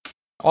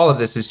 all of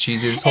this is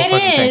cheesy. This whole it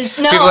fucking is.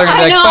 thing. No, people are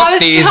gonna be like, fuck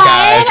these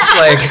guys.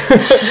 Like,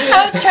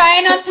 I was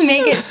trying not to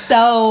make it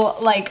so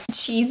like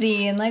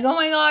cheesy and like, oh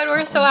my God,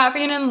 we're so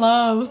happy and in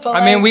love. But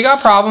I mean, we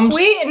got problems.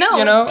 You know,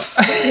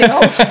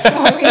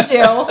 we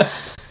do.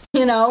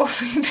 You know,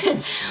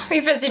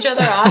 we piss each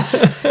other off.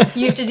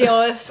 You have to deal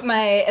with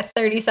my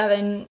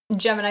 37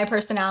 Gemini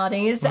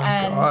personalities,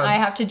 and God. I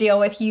have to deal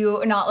with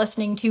you not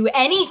listening to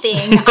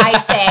anything I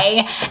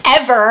say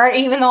ever,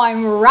 even though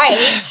I'm right.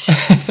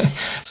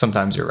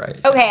 Sometimes you're right.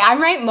 Okay,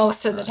 I'm right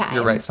most of the time.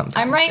 You're right sometimes.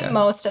 I'm right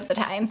most of the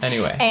time.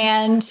 Anyway.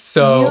 And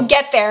so you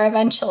get there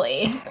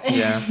eventually.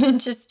 Yeah.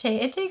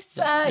 it takes...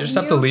 you just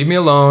have to leave me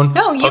alone.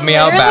 No, you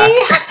literally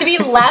have to be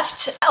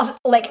left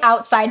like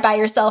outside by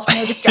yourself,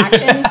 no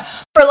distractions,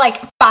 for like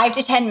 5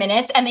 to 10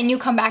 minutes, and then you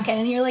come back in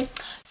and you're like,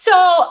 so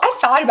I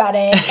thought about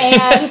it,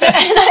 and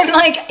I'm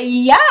like,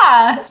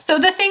 yeah. So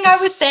the thing I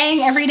was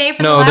saying every day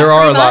for the last 3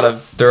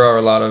 months. There are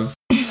a lot of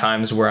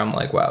times where I'm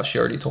like, wow, she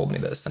already told me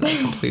this, and I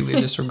completely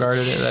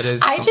disregarded it. That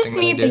is. I just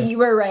need that you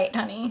were right,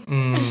 honey.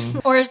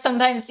 Or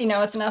sometimes, you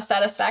know, it's enough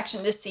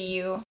satisfaction to see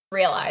you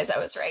realize I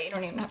was right. You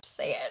don't even have to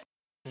say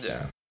it.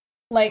 Yeah.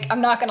 Like, I'm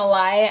not gonna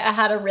lie, I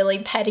had a really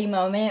petty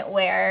moment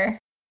where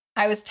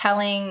I was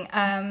telling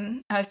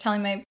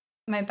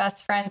my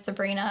best friend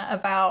Sabrina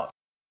about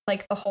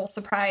like the whole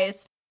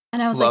surprise,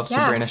 and I was love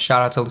Sabrina.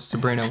 Shout out to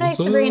Sabrina. Hi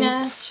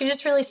Sabrina. She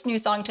just released a new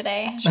song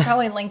today. I should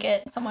probably link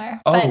it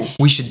somewhere. Oh, but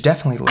we should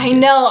definitely link it. I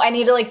know. I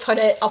need to like put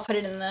it. I'll put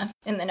it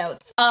in the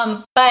notes.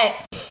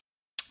 But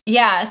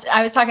yeah,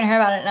 I was talking to her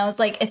about it, and I was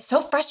like, it's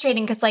so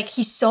frustrating because like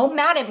he's so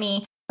mad at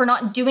me for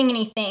not doing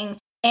anything,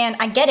 and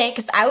I get it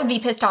because I would be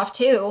pissed off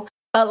too.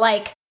 But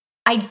like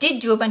I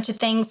did do a bunch of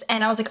things,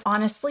 and I was like,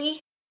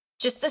 honestly,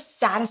 just the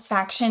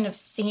satisfaction of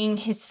seeing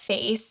his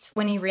face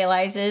when he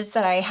realizes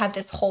that I had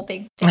this whole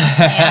big thing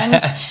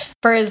planned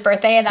for his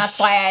birthday, and that's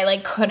why I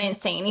like couldn't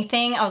say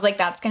anything. I was like,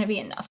 that's gonna be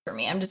enough for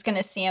me. I'm just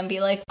gonna see him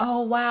be like,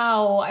 oh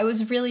wow, I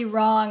was really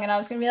wrong, and I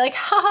was gonna be like,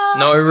 haha.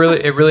 No,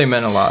 it really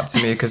meant a lot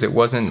to me because it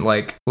wasn't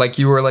like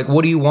you were like,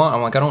 what do you want?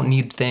 I'm like, I don't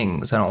need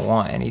things. I don't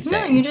want anything.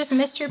 No, you just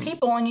missed your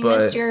people, and you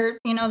missed your,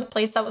 you know, the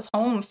place that was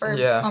home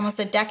for almost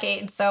a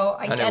decade. So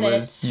I get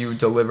it. You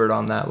delivered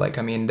on that. Like,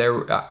 I mean,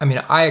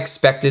 I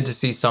expected to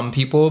see some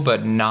people,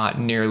 but not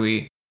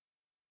nearly.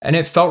 And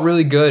it felt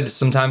really good.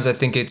 Sometimes I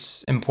think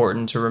it's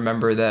important to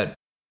remember that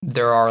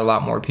there are a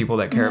lot more people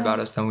that care about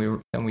us than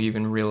we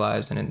even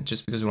realize. And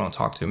just because we don't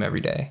talk to them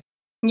every day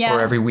or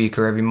every week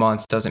or every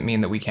month doesn't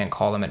mean that we can't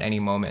call them at any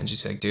moment and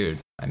just be like, dude,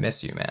 I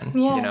miss you, man.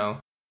 Yeah. You know?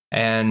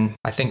 And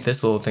I think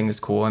this little thing is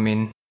cool. I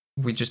mean,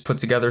 we just put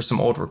together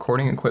some old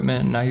recording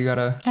equipment, and now you're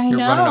running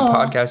a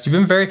podcast.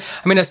 You've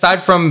been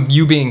aside from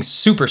you being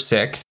super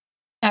sick,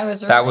 that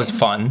was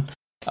fun.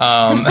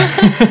 And then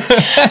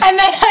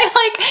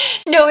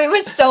it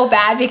was so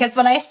bad because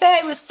when I say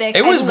I was sick,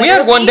 we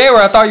had one day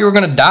where I thought you were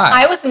gonna die.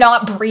 I was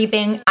not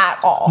breathing at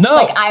all. No,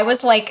 I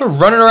was like, we're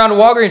running around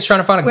Walgreens trying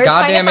to find a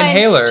goddamn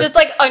inhaler. Just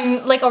like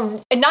a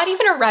not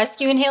even a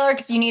rescue inhaler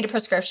because you need a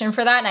prescription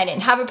for that, and I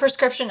didn't have a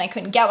prescription. I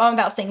couldn't get one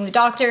without seeing the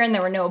doctor, and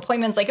there were no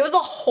appointments. Like, it was a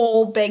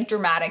whole big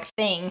dramatic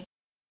thing,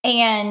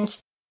 and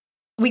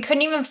we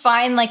couldn't even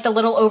find like the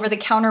little over the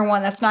counter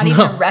one that's not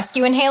even a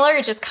rescue inhaler.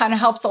 It just kind of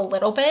helps a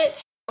little bit.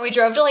 We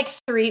drove to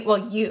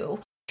you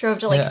drove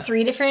to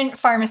 3 different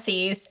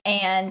pharmacies,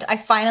 and I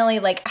finally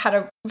had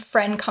a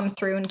friend come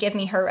through and give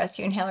me her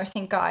rescue inhaler,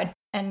 thank God,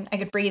 and I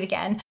could breathe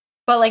again.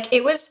 But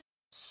it was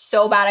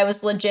so bad, I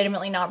was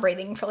legitimately not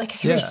breathing for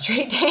 3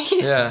 straight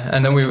days. Yeah,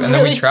 and then we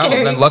traveled,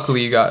 and then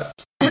luckily you got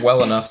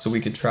well enough so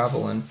we could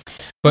travel.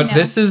 But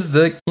this is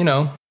the, you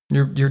know,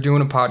 you're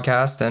doing a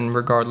podcast, and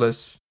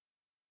regardless,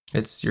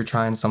 you're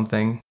trying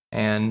something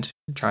and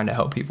you're trying to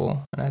help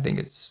people, and I think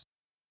it's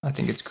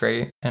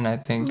great, and I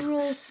think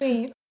really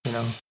sweet. You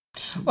know,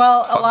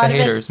 well, a lot of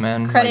haters,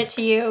 it's credit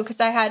to you, because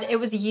it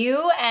was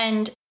you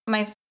and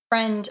my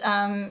friend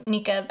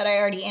Nika that I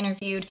already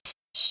interviewed.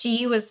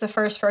 She was the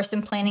first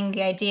person planning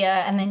the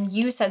idea, and then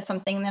you said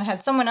something, and then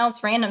had someone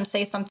else random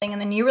say something,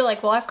 and then you were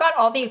like, well, I've got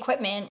all the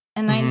equipment,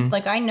 and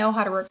I know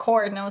how to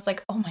record, and I was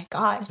like, oh my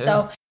God. Yeah.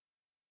 So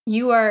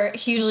you are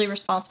hugely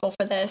responsible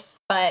for this,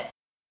 but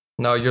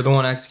no, you're the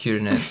one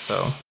executing it,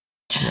 so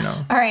you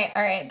know. All right.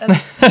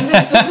 That's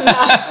enough.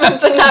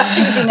 That's enough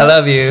cheesiness. I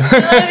love you.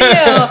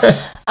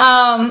 I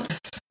love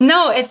you.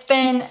 No, it's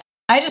been,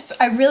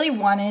 I really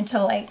wanted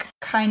to like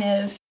kind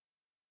of,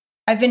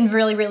 I've been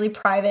really, really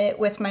private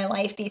with my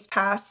life these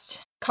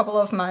past couple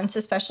of months,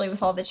 especially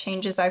with all the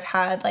changes I've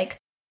had. Like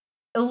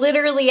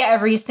literally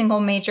every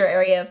single major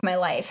area of my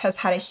life has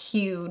had a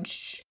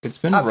huge It's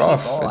been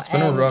rough. It's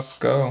been a rough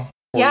go.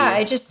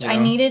 Yeah, I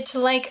needed to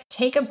like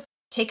take a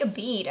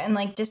beat and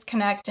like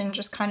disconnect and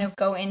just kind of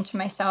go into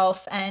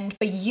myself.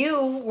 But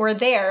you were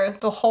there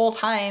the whole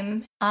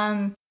time.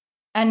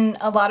 And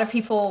a lot of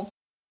people,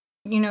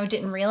 you know,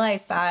 didn't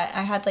realize that.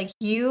 I had like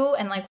you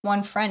and like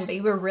one friend, but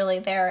you were really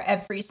there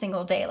every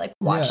single day, like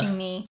watching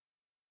me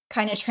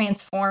kind of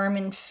transform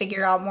and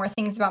figure out more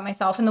things about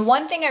myself. And the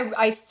one thing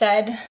I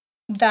said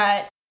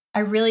that I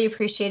really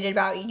appreciated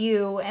about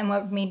you and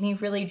what made me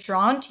really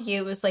drawn to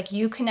you was like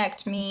you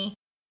connect me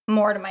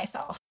more to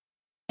myself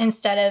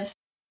instead of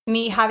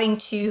me having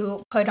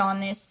to put on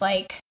this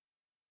like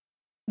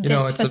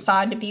this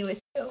facade to be with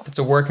you. It's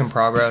a work in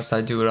progress.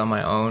 I do it on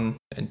my own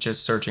and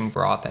just searching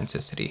for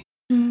authenticity.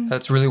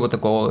 That's really what the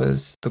goal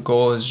is. The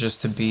goal is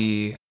just to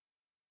be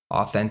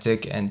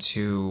authentic and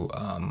to,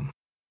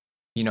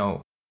 you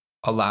know,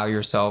 allow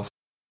yourself,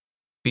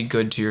 be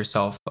good to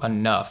yourself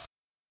enough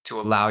to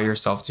allow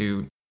yourself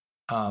to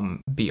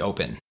be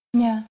open.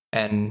 Yeah.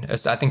 And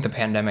I think the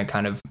pandemic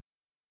kind of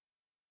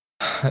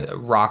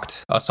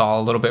rocked us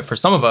all a little bit. For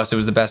some of us, it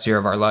was the best year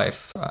of our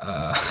life.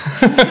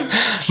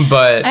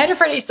 But I had a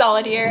pretty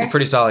solid year.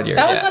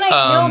 That was when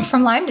I healed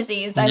from Lyme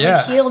disease. I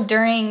like healed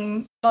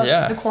during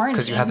the quarantine.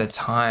 Because you had the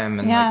time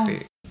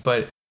and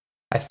but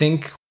I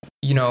think,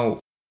 you know,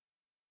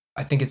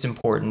 I think it's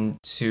important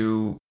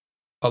to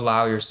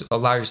allow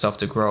yourself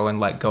to grow and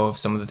let go of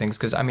some of the things.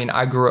 Because I mean,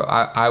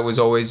 I was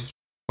always,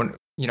 when,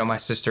 you know, my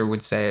sister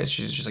would say it,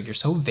 she's just like, you're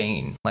so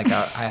vain. Like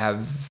I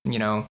have, you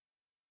know,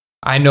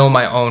 I know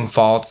my own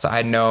faults.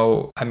 I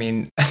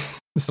mean,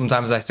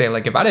 sometimes I say,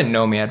 like, if I didn't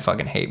know me, I'd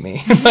fucking hate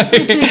me.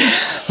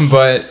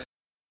 But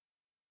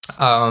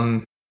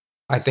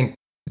I think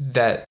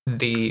that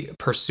the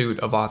pursuit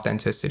of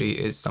authenticity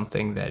is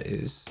something that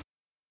is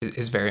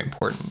very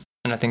important.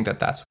 And I think that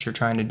that's what you're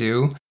trying to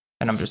do.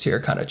 And I'm just here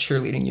kind of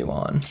cheerleading you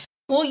on.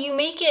 Well, you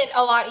make it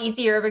a lot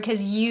easier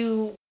because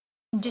you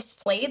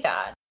display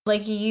that.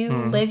 Like, you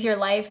live your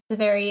life as a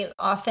very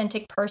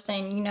authentic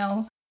person, you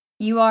know.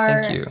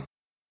 Thank you.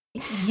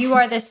 You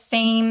are the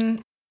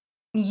same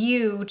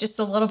you, just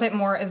a little bit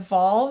more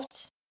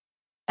evolved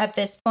at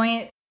this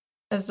point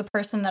as the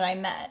person that I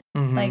met.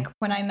 Like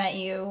when I met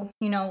you,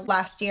 you know,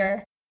 last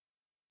year,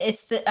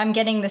 I'm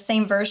getting the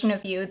same version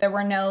of you. There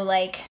were no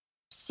like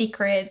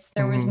secrets.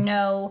 There was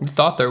no. You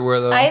thought there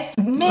were though. I'm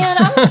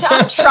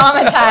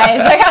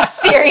traumatized. I got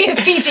serious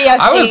PTSD.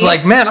 I was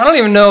like, man, I don't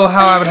even know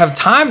how I would have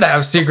time to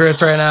have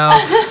secrets right now.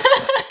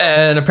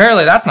 And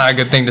apparently that's not a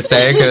good thing to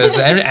say because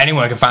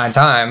anyone can find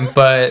time.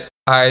 But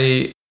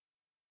you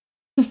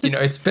know,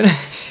 it's been a ride.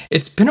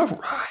 It's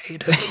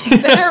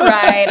been a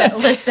ride.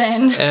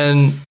 Listen.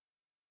 And,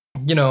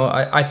 you know,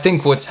 I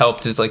think what's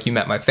helped is like you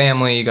met my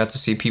family. You got to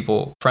see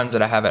friends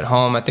that I have at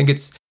home. I think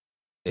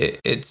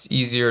it's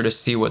easier to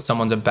see what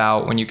someone's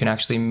about when you can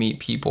actually meet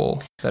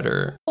people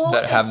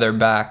that have their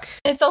back.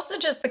 It's also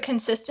just the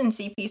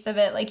consistency piece of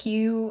it. Like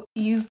you've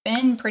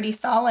been pretty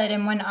solid.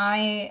 And when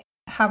I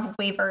have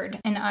wavered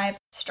and I've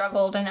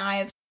struggled and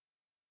I've,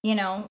 you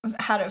know,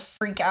 had a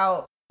freak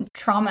out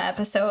trauma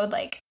episode,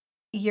 like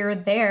you're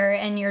there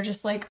and you're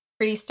just like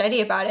pretty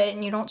steady about it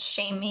and you don't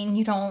shame me and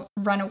you don't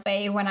run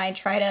away when I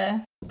try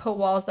to put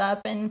walls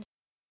up. And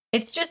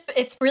it's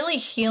really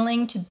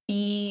healing to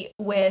be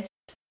with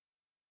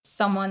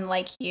someone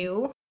like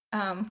you.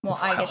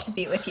 I get to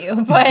be with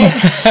you, but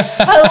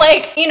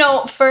like, you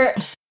know,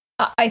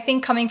 I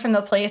think coming from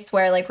the place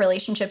where like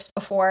relationships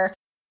before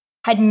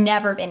had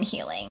never been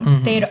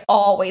healing. They'd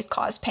always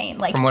caused pain.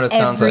 Like from what it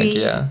sounds like,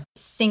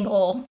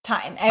 single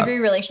time, every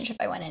relationship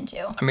I went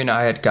into. I mean,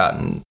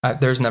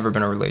 there's never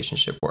been a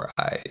relationship where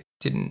I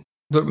didn't,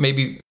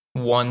 maybe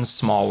one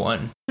small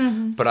one,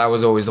 but I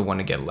was always the one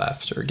to get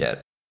left or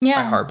get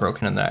my heart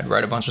broken, and then I'd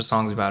write a bunch of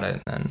songs about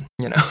it. And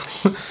then,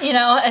 you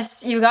know,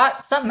 you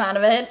got something out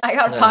of it. I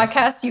got a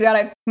podcast. You got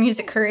a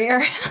music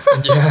career.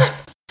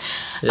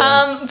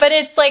 But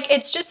it's like,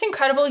 it's just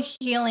incredible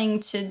healing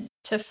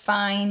to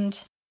find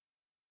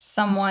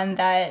someone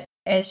that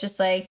is just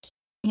like,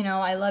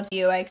 I love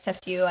you. I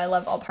accept you. I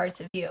love all parts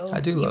of you. I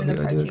do love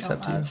you. I do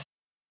accept you.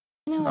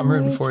 I'm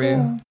rooting for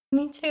you.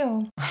 Me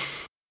too.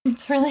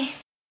 It's really.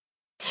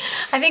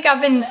 I think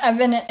I've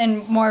been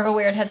in more of a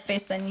weird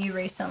headspace than you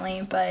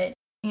recently, but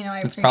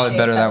I it's probably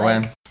better that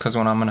way, because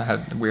when I'm in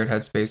a weird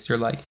headspace, you're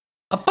like,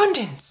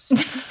 abundance,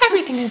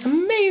 everything is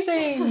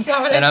amazing. Is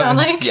that what I sound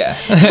like? Yeah.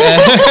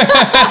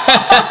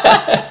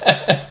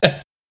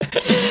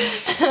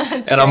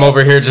 And great. I'm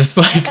over here just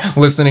like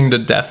listening to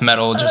death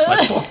metal, just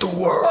like fuck the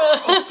world.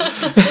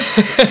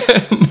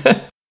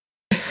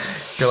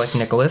 You're like,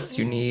 Nicholas,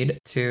 you need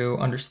to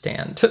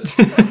understand.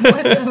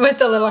 with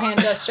the little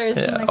hand gestures.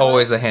 Yeah,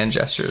 always the hand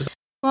gestures.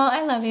 Well,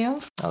 I love you.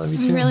 I love you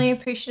too. I'm really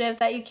appreciative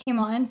that you came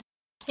on.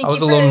 I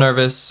was a little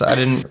nervous. I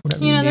didn't.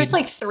 There's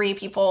like 3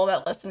 people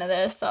that listen to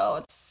this,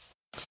 so it's.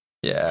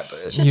 Yeah,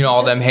 but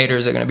all them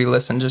haters are gonna be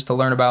listening just to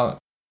learn about.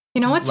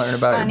 What's learn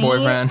about funny? Your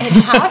boyfriend. It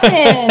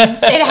happens.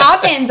 It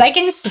happens. I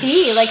can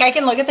see. Like, I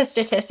can look at the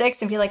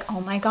statistics and be like,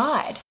 oh my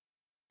god,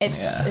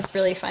 it's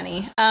really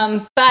funny.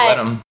 But let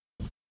 'em.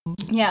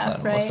 Yeah,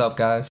 right. What's up,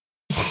 guys?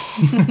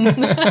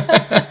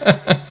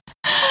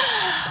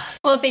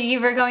 Well, thank you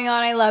for going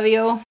on. I love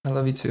you. I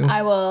love you too.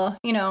 I will,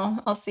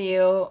 I'll see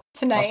you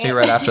tonight. I'll see you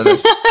right after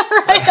this.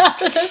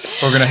 After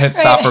this. We're going to hit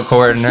stop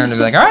record and they're going to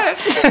be like, all right.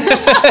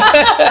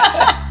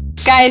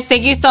 Guys,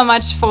 thank you so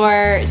much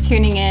for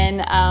tuning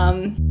in.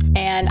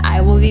 And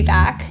I will be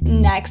back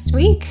next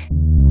week.